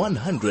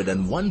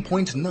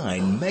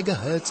 101.9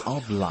 megahertz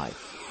of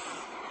life.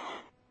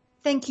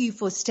 Thank you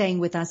for staying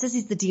with us. This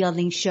is the DL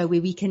Link Show,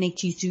 where we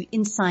connect you through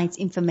insights,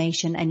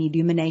 information, and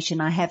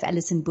illumination. I have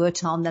Alison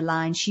Botha on the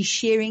line. She's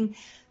sharing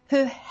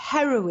her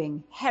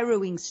harrowing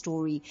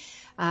story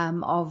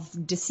of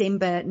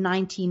December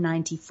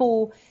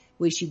 1994,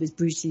 where she was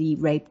brutally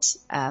raped,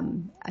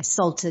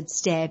 assaulted,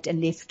 stabbed,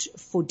 and left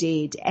for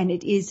dead. And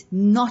it is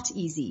not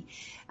easy,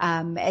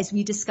 as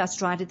we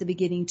discussed right at the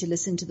beginning, to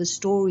listen to the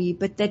story,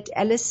 but that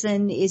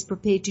Alison is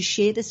prepared to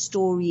share the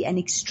story and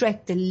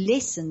extract the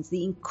lessons,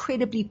 the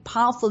incredibly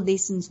powerful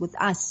lessons with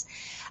us,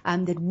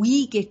 that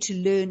we get to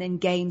learn and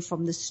gain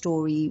from the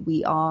story.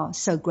 We are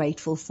so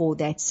grateful for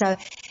that. So,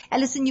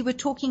 Alison, you were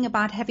talking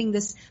about having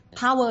this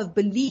power of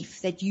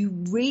belief, that you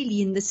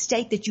really, in the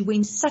state that you were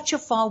in such a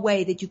far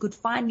way, that you could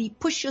finally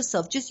push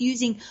yourself, just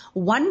using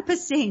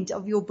 1%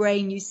 of your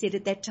brain, you said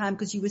at that time,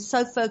 because you were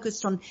so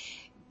focused on,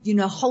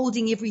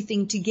 holding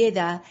everything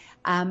together,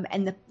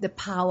 and the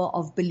power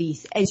of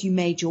belief as you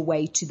made your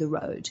way to the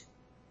road.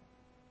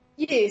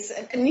 Yes.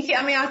 And Nikki,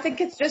 I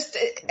think it's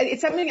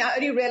something I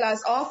only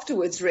realized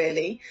afterwards,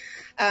 really.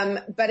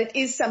 But it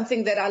is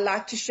something that I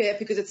like to share,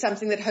 because it's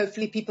something that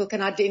hopefully people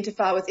can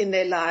identify with in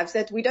their lives,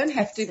 that we don't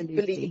have to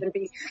believe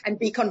and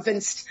be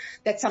convinced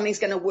that something's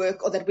going to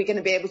work, or that we're going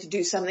to be able to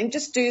do something.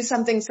 Just do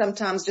something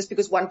sometimes, just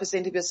because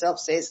 1% of yourself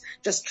says,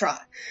 just try.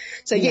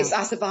 So yes,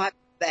 I survived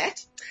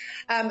that.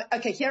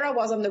 Okay, here I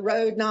was on the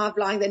road now,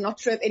 lying there, not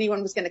sure if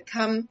anyone was going to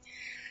come.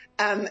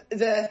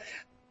 The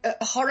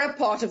horror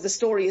part of the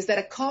story is that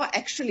a car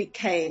actually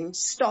came,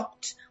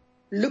 stopped,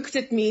 looked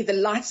at me, the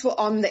lights were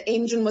on, the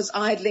engine was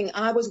idling,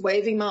 I was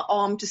waving my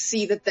arm to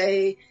see that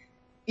they,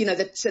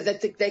 so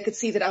that they could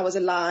see that I was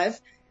alive,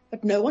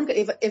 but no one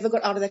ever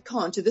got out of that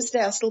car. And to this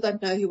day, I still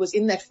don't know who was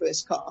in that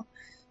first car,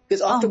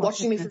 because after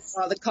watching me for a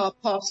while, the car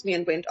passed me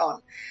and went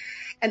on.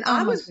 And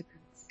I was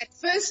at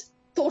first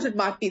thought it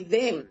might be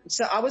them.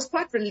 So I was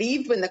quite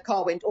relieved when the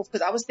car went off,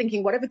 because I was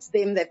thinking, what if it's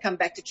them that come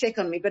back to check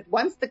on me? But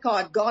once the car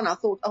had gone, I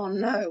thought, oh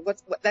no,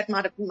 that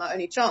might have been my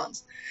only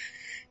chance.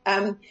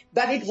 But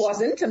it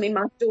wasn't.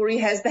 My story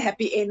has the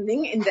happy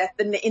ending, in that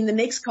in the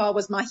next car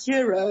was my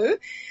hero,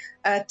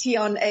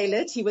 Tian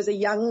Eilert. He was a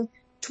young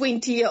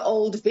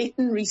 20-year-old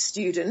veterinary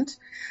student,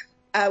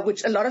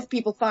 which a lot of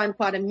people find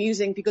quite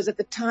amusing, because at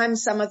the time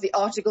some of the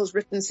articles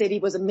written said he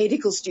was a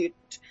medical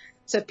student.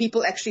 So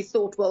people actually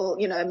thought, well,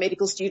 a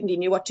medical student, he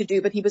knew what to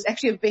do, but he was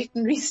actually a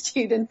veterinary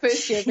student,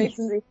 first year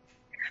veterinary.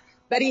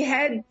 But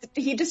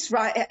he just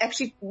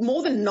actually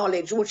more than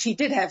knowledge, which he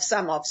did have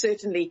some of,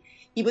 certainly.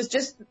 He was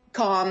just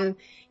calm.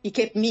 He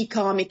kept me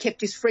calm. He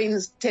kept his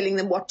friends telling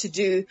them what to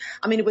do.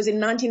 I mean, it was in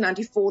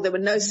 1994. There were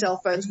no cell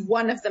phones.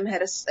 One of them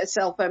had a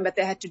cell phone, but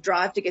they had to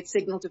drive to get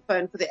signal to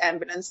phone for the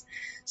ambulance.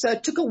 So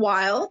it took a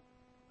while.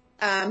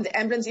 The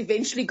ambulance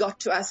eventually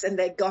got to us and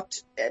they got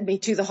me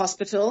to the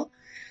hospital.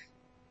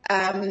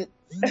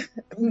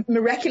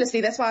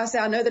 Miraculously, that's why I say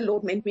I know the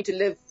Lord meant me to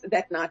live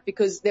that night,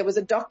 because there was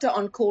a doctor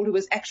on call who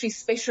was actually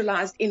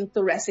specialized in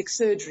thoracic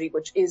surgery,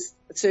 which is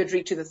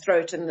surgery to the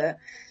throat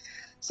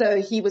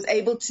so he was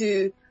able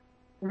to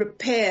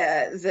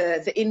repair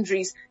the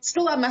injuries.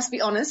 Still, I must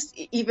be honest,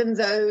 even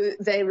though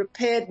they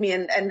repaired me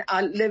and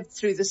I lived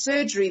through the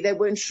surgery, they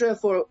weren't sure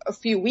for a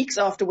few weeks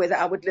after whether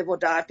I would live or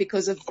die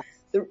because of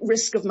the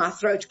risk of my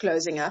throat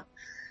closing up.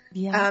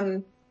 Yeah.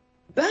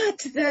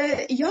 But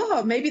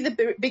maybe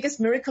the biggest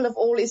miracle of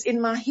all is in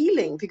my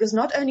healing, because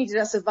not only did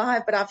I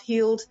survive, but I've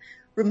healed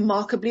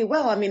remarkably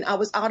well. I mean, I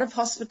was out of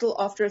hospital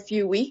after a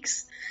few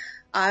weeks.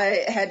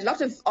 I had a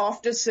lot of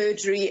after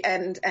surgery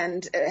and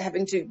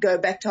having to go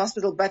back to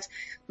hospital, but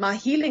my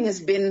healing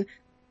has been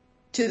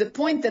to the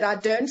point that I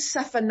don't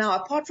suffer now,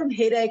 apart from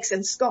headaches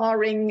and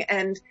scarring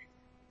and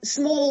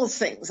small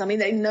things. I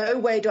mean, in no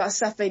way do I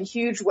suffer in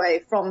huge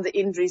way from the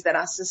injuries that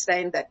I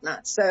sustained that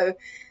night. So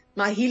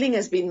my healing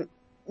has been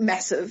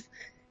massive.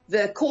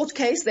 The court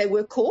case, they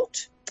were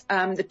caught,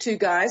 the two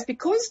guys,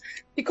 because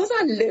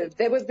I lived.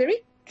 They were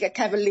very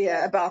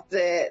cavalier about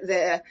they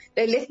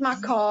left my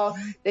car.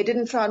 They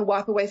didn't try and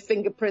wipe away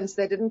fingerprints.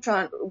 They didn't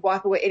try and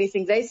wipe away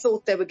anything. They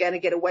thought they were going to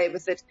get away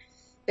with it.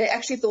 They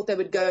actually thought they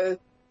would go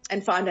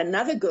and find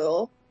another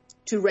girl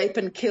to rape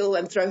and kill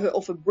and throw her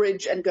off a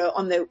bridge and go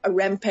on a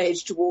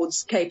rampage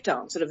towards Cape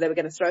Town. Sort of, they were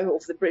going to throw her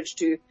off the bridge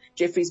to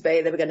Jeffreys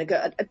Bay. They were going to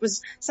go. It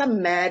was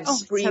some mad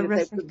spree that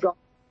they could go.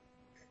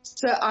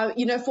 So,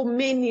 for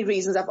many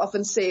reasons, I've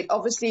often said,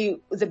 obviously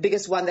the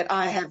biggest one that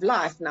I have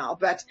life now,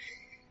 but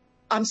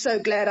I'm so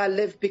glad I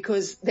lived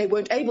because they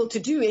weren't able to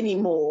do any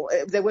more.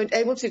 They weren't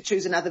able to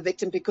choose another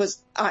victim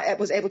because I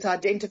was able to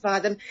identify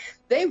them.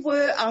 They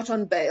were out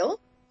on bail.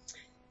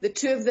 The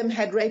two of them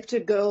had raped a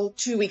girl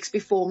 2 weeks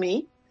before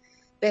me.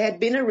 They had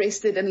been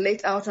arrested and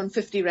let out on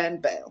 50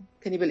 Rand bail.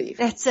 Can you believe?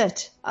 That's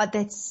it. That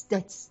is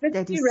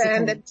 50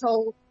 Rand and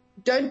told,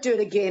 don't do it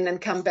again and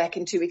come back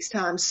in 2 weeks'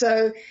 time.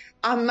 So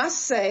I must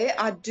say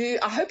I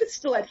hope it's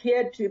still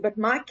adhered to, but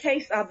my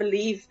case, I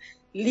believe,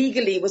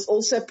 legally was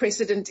also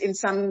precedent in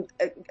some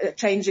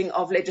changing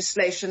of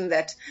legislation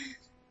that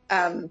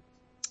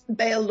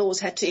bail laws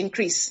had to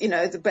increase,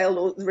 the bail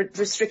law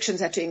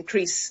restrictions had to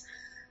increase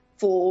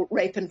for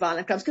rape and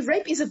violent crimes, because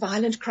rape is a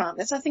violent crime.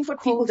 That's, I think,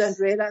 what people don't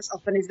realize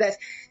often, is that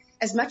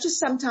as much as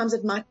sometimes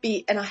it might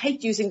be, and I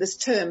hate using this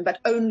term, but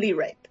only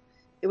rape,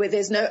 where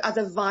there's no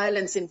other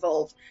violence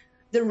involved,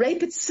 the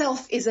rape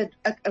itself is a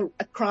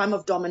crime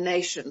of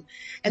domination.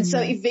 And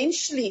so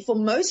eventually, for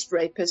most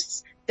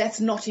rapists,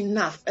 that's not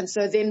enough. And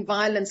so then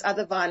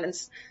other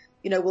violence,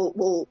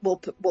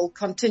 will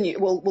continue,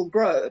 will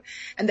grow.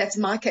 And that's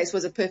my case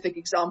was a perfect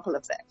example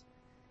of that.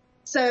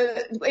 So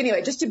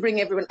anyway, just to bring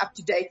everyone up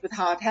to date with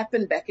how it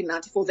happened back in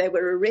 94, they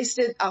were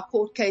arrested. Our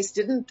court case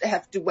didn't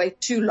have to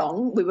wait too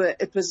long.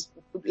 It was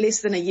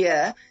less than a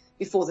year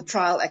before the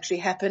trial actually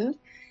happened.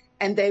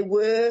 And they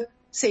were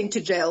sent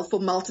to jail for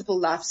multiple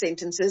life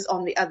sentences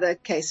on the other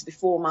case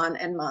before mine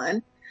and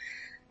mine.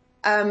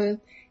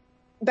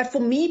 But for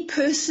me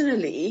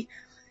personally,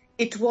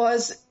 it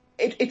was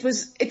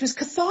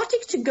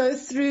cathartic to go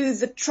through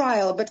the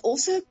trial, but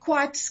also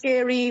quite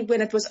scary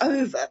when it was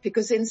over,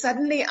 because then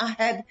suddenly I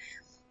had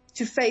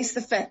to face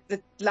the fact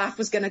that life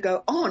was going to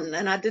go on.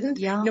 And I didn't,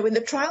 when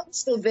the trial was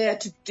still there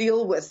to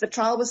deal with, the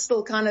trial was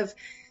still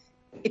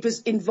it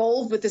was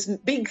involved with this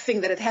big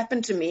thing that had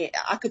happened to me.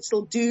 I could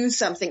still do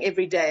something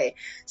every day.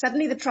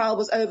 Suddenly the trial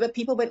was over.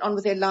 People went on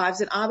with their lives.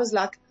 And I was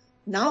like,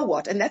 now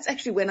what? And that's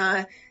actually when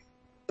I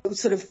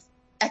sort of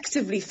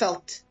actively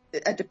felt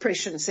a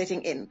depression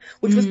setting in,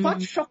 which was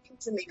quite shocking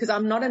to me, because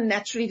I'm not a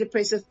naturally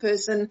depressive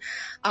person.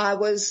 I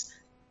was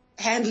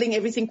handling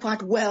everything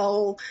quite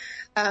well.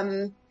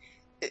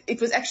 It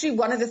was actually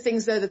one of the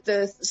things, though, that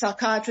the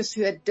psychiatrist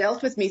who had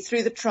dealt with me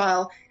through the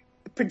trial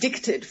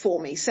predicted for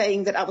me,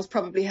 saying that I was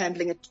probably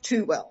handling it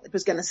too well. It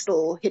was going to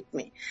still hit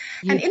me.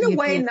 And in a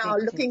way now,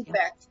 looking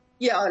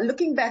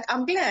back,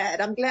 I'm glad.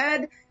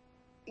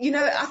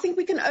 I think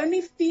we can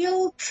only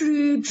feel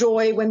true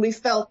joy when we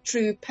felt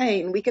true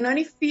pain. We can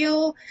only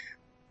feel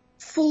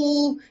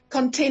full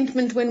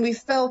contentment when we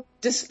felt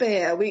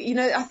despair.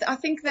 I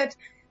think that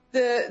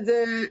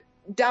the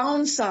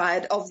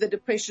downside of the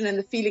depression and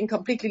the feeling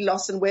completely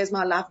lost and where's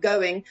my life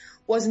going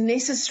was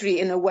necessary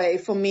in a way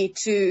for me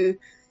to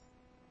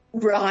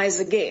rise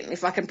again,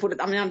 if I can put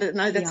it. I mean, I don't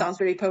know, that sounds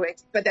very poetic,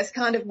 but that's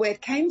kind of where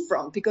it came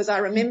from, because I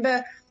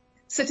remember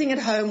sitting at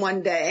home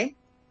one day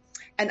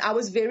and I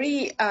was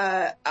being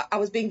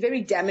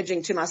very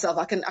damaging to myself.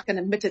 I can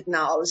admit it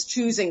now. I was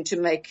choosing to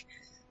make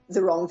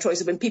the wrong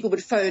choices when people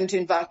would phone to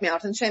invite me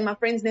out, and shame my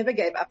friends never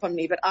gave up on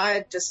me, but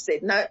I just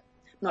said no.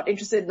 not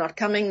interested, not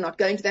coming, not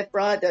going to that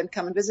bride, don't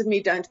come and visit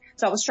me, don't.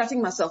 So I was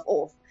shutting myself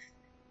off.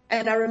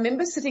 And I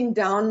remember sitting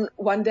down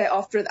one day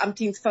after an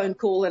umpteenth phone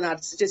call, and I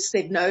just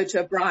said no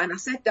to a bride. And I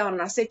sat down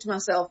and I said to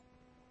myself,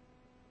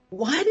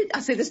 why did I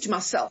say this to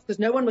myself? Because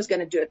no one was going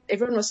to do it.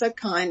 Everyone was so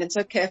kind and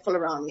so careful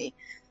around me.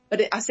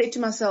 But I said to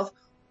myself,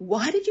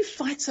 why did you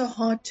fight so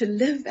hard to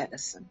live,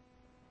 Alison?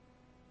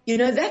 You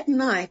know, that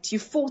night you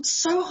fought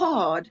so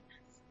hard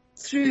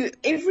through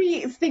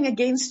everything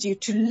against you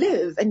to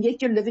live, and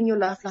yet you're living your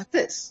life like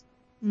this.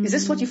 Is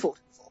this what you fought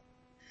for?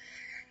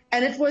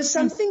 And it was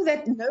something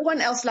that no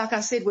one else, like I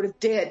said, would have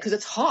dared, because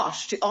it's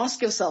harsh to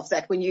ask yourself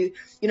that when you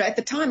know, at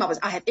the time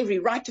I had every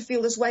right to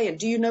feel this way, and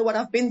do you know what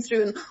I've been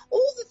through, and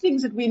all the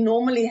things that we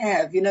normally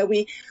have. You know,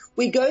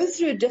 we go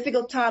through a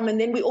difficult time,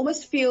 and then we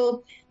almost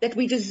feel that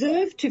we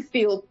deserve to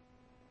feel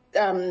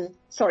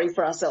sorry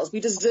for ourselves. We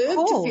deserve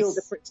to feel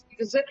depressed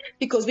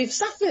because we've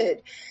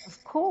suffered.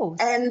 Of course.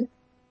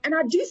 And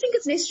I do think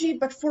it's necessary,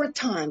 but for a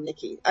time,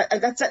 Nikki.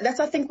 That's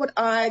I think what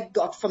I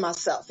got for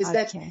myself is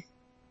that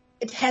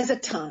it has a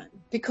time,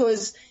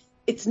 because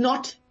it's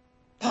not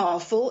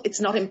powerful, it's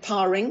not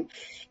empowering,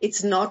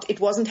 it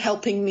wasn't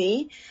helping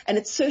me, and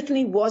it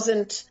certainly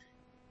wasn't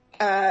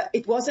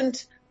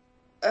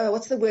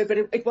what's the word? But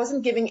it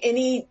wasn't giving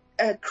any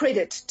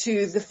credit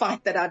to the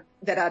fight that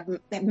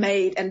I'd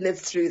made and lived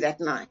through that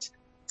night.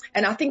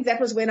 And I think that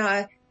was when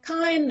I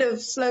kind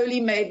of slowly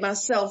made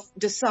myself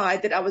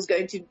decide that I was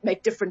going to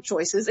make different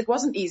choices. It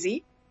wasn't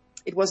easy.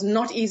 It was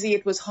not easy.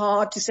 It was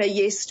hard to say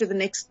yes to the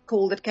next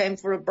call that came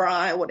for a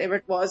braai or whatever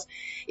it was.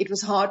 It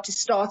was hard to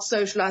start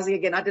socializing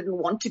again. I didn't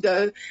want to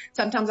go.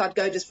 Sometimes I'd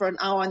go just for an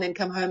hour and then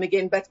come home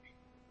again. But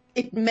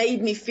it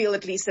made me feel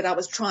at least that I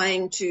was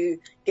trying to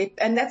get,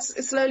 and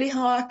that's slowly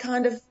how I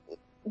kind of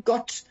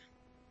got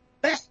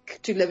back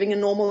to living a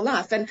normal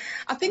life. And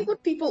I think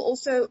what people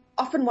also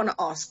often want to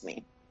ask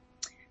me,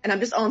 and I'm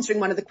just answering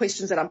one of the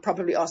questions that I'm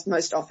probably asked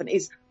most often,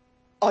 is,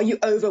 are you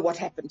over what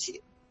happened to you?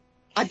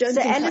 I don't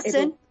think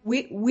Alison,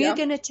 we're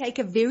going to take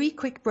a very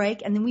quick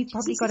break, and then we've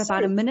probably got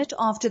about a minute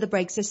after the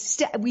break. So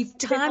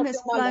time has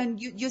flown.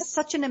 You're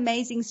such an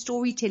amazing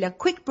storyteller.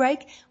 Quick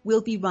break.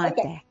 We'll be right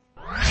back.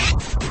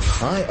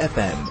 High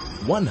FM,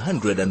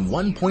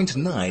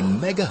 101.9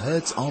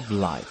 megahertz of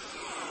life.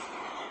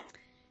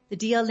 The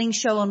DL Link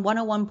Show on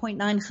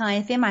 101.9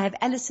 High FM. I have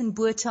Alison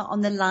Botha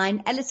on the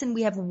line. Alison,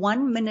 we have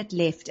 1 minute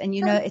left, and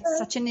you know, it's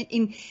such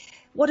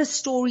what a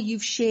story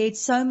you've shared,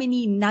 so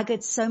many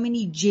nuggets, so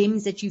many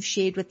gems that you've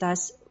shared with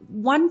us.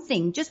 One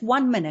thing, just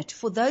 1 minute,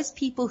 for those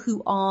people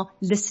who are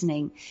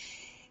listening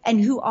and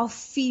who are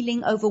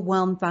feeling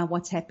overwhelmed by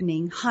what's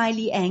happening,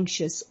 highly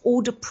anxious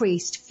or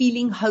depressed,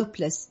 feeling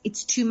hopeless,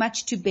 it's too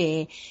much to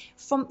bear.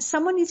 From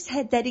someone who's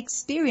had that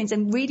experience,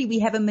 and really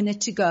we have a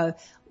minute to go,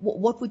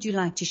 what would you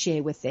like to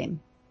share with them?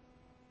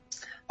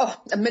 Oh,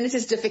 a minute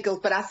is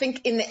difficult, but I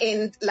think in the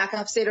end, like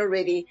I've said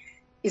already,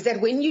 is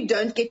that when you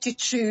don't get to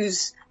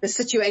choose the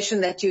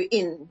situation that you're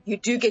in, you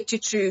do get to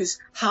choose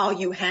how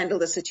you handle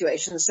the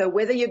situation. So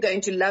whether you're going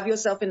to love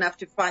yourself enough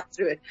to fight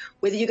through it,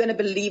 whether you're going to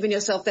believe in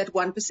yourself that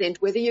 1%,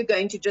 whether you're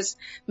going to just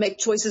make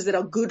choices that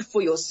are good for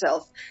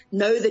yourself,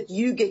 know that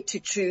you get to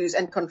choose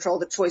and control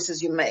the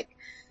choices you make.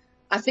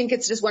 I think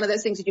it's just one of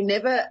those things that you're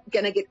never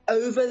going to get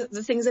over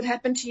the things that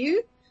happen to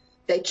you.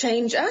 They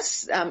change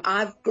us.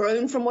 I've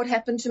grown from what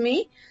happened to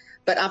me,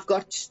 but I've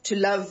got to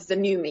love the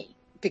new me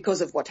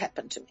because of what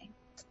happened to me.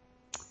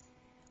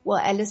 Well,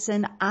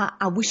 Alison,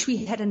 I wish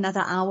we had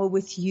another hour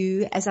with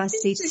you. As I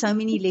said, so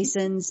many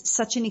lessons,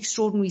 such an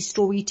extraordinary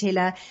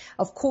storyteller.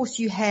 Of course,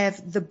 you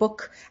have the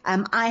book,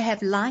 I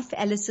Have Life,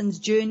 Alison's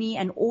Journey.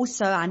 And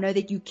also, I know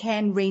that you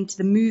can rent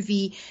the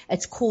movie.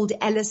 It's called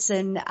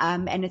Alison,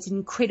 and it's an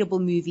incredible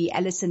movie.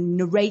 Alison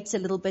narrates a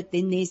little bit,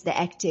 then there's the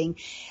acting.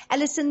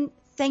 Alison,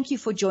 thank you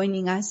for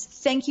joining us.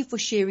 Thank you for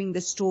sharing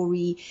the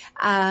story.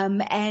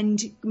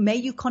 And may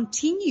you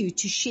continue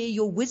to share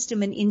your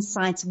wisdom and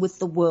insights with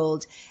the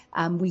world.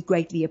 We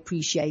greatly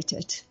appreciate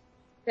it.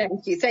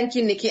 Thank you. Thank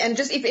you, Nikki. And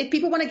just if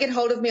people want to get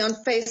hold of me on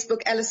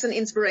Facebook, Alison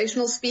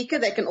Inspirational Speaker,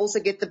 they can also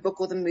get the book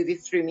or the movie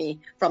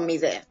from me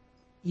there.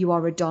 You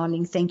are a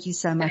darling. Thank you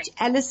so much.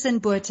 Alison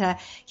Botha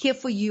here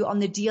for you on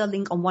the DL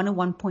Link on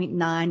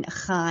 101.9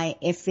 High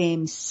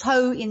FM.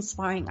 So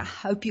inspiring. I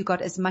hope you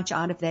got as much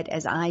out of that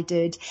as I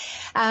did.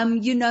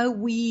 You know,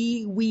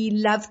 we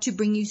love to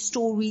bring you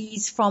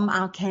stories from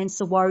our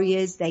cancer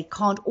warriors. They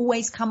can't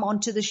always come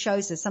onto the show,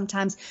 so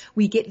sometimes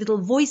we get little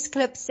voice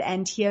clips,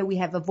 and here we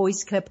have a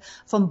voice clip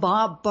from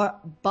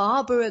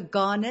Barbara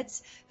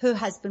Garnett. Her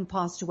husband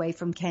passed away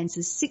from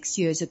cancer 6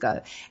 years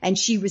ago, and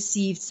she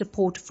received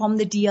support from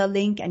the DL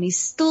Link and is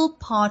still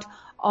part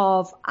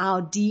of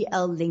our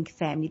DL Link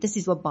family. This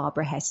is what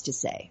Barbara has to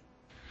say.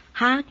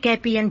 Hi,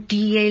 Gabby and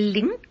DL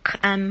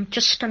Link.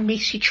 Just a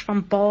message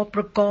from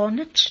Barbara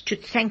Garnett to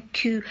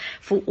thank you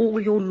for all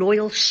your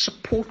loyal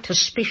support,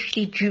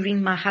 especially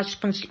during my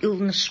husband's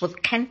illness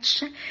with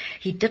cancer.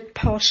 He did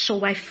pass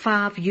away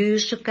 5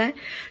 years ago.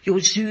 Your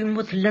Zoom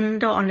with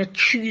Linda on a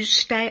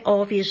Tuesday,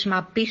 Avi, is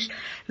my best.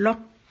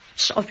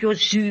 of your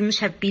Zooms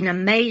have been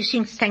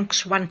amazing.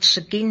 Thanks once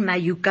again. May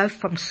you go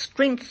from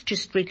strength to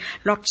strength.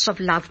 Lots of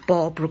love,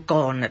 Barbara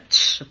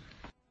Garnett.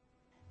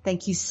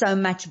 Thank you so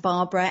much,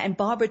 Barbara. And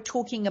Barbara,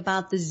 talking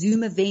about the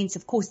Zoom events,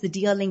 of course, the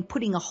DL Link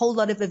putting a whole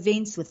lot of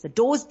events with the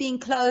doors being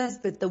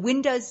closed, but the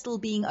windows still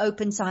being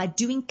open. So I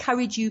do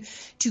encourage you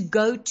to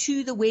go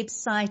to the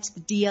website,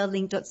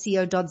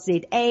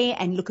 thedllink.co.za,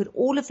 and look at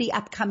all of the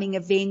upcoming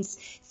events,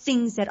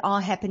 things that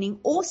are happening.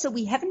 Also,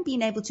 we haven't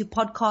been able to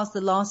podcast the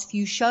last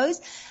few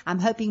shows. I'm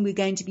hoping we're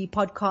going to be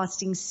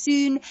podcasting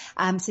soon.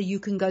 So you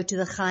can go to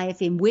the Chai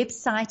FM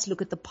website,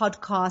 look at the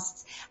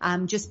podcasts,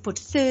 just put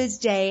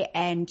Thursday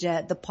and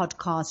the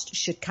podcast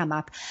should come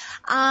up.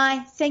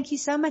 I thank you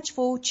so much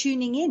for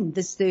tuning in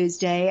this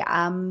Thursday.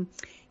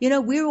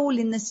 We're all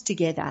in this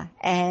together,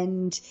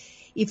 and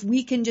if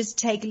we can just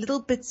take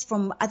little bits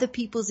from other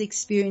people's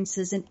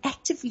experiences and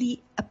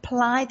actively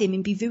apply them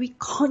and be very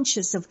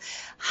conscious of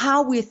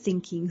how we're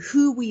thinking,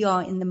 who we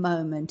are in the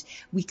moment,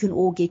 we can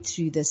all get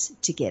through this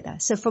together.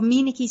 So from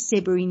me, Nikki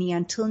Seberini,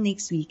 until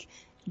next week,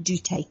 do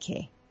take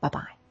care.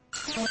 Bye-bye.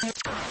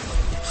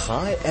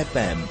 Chai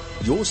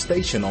FM, your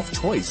station of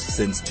choice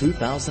since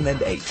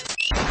 2008.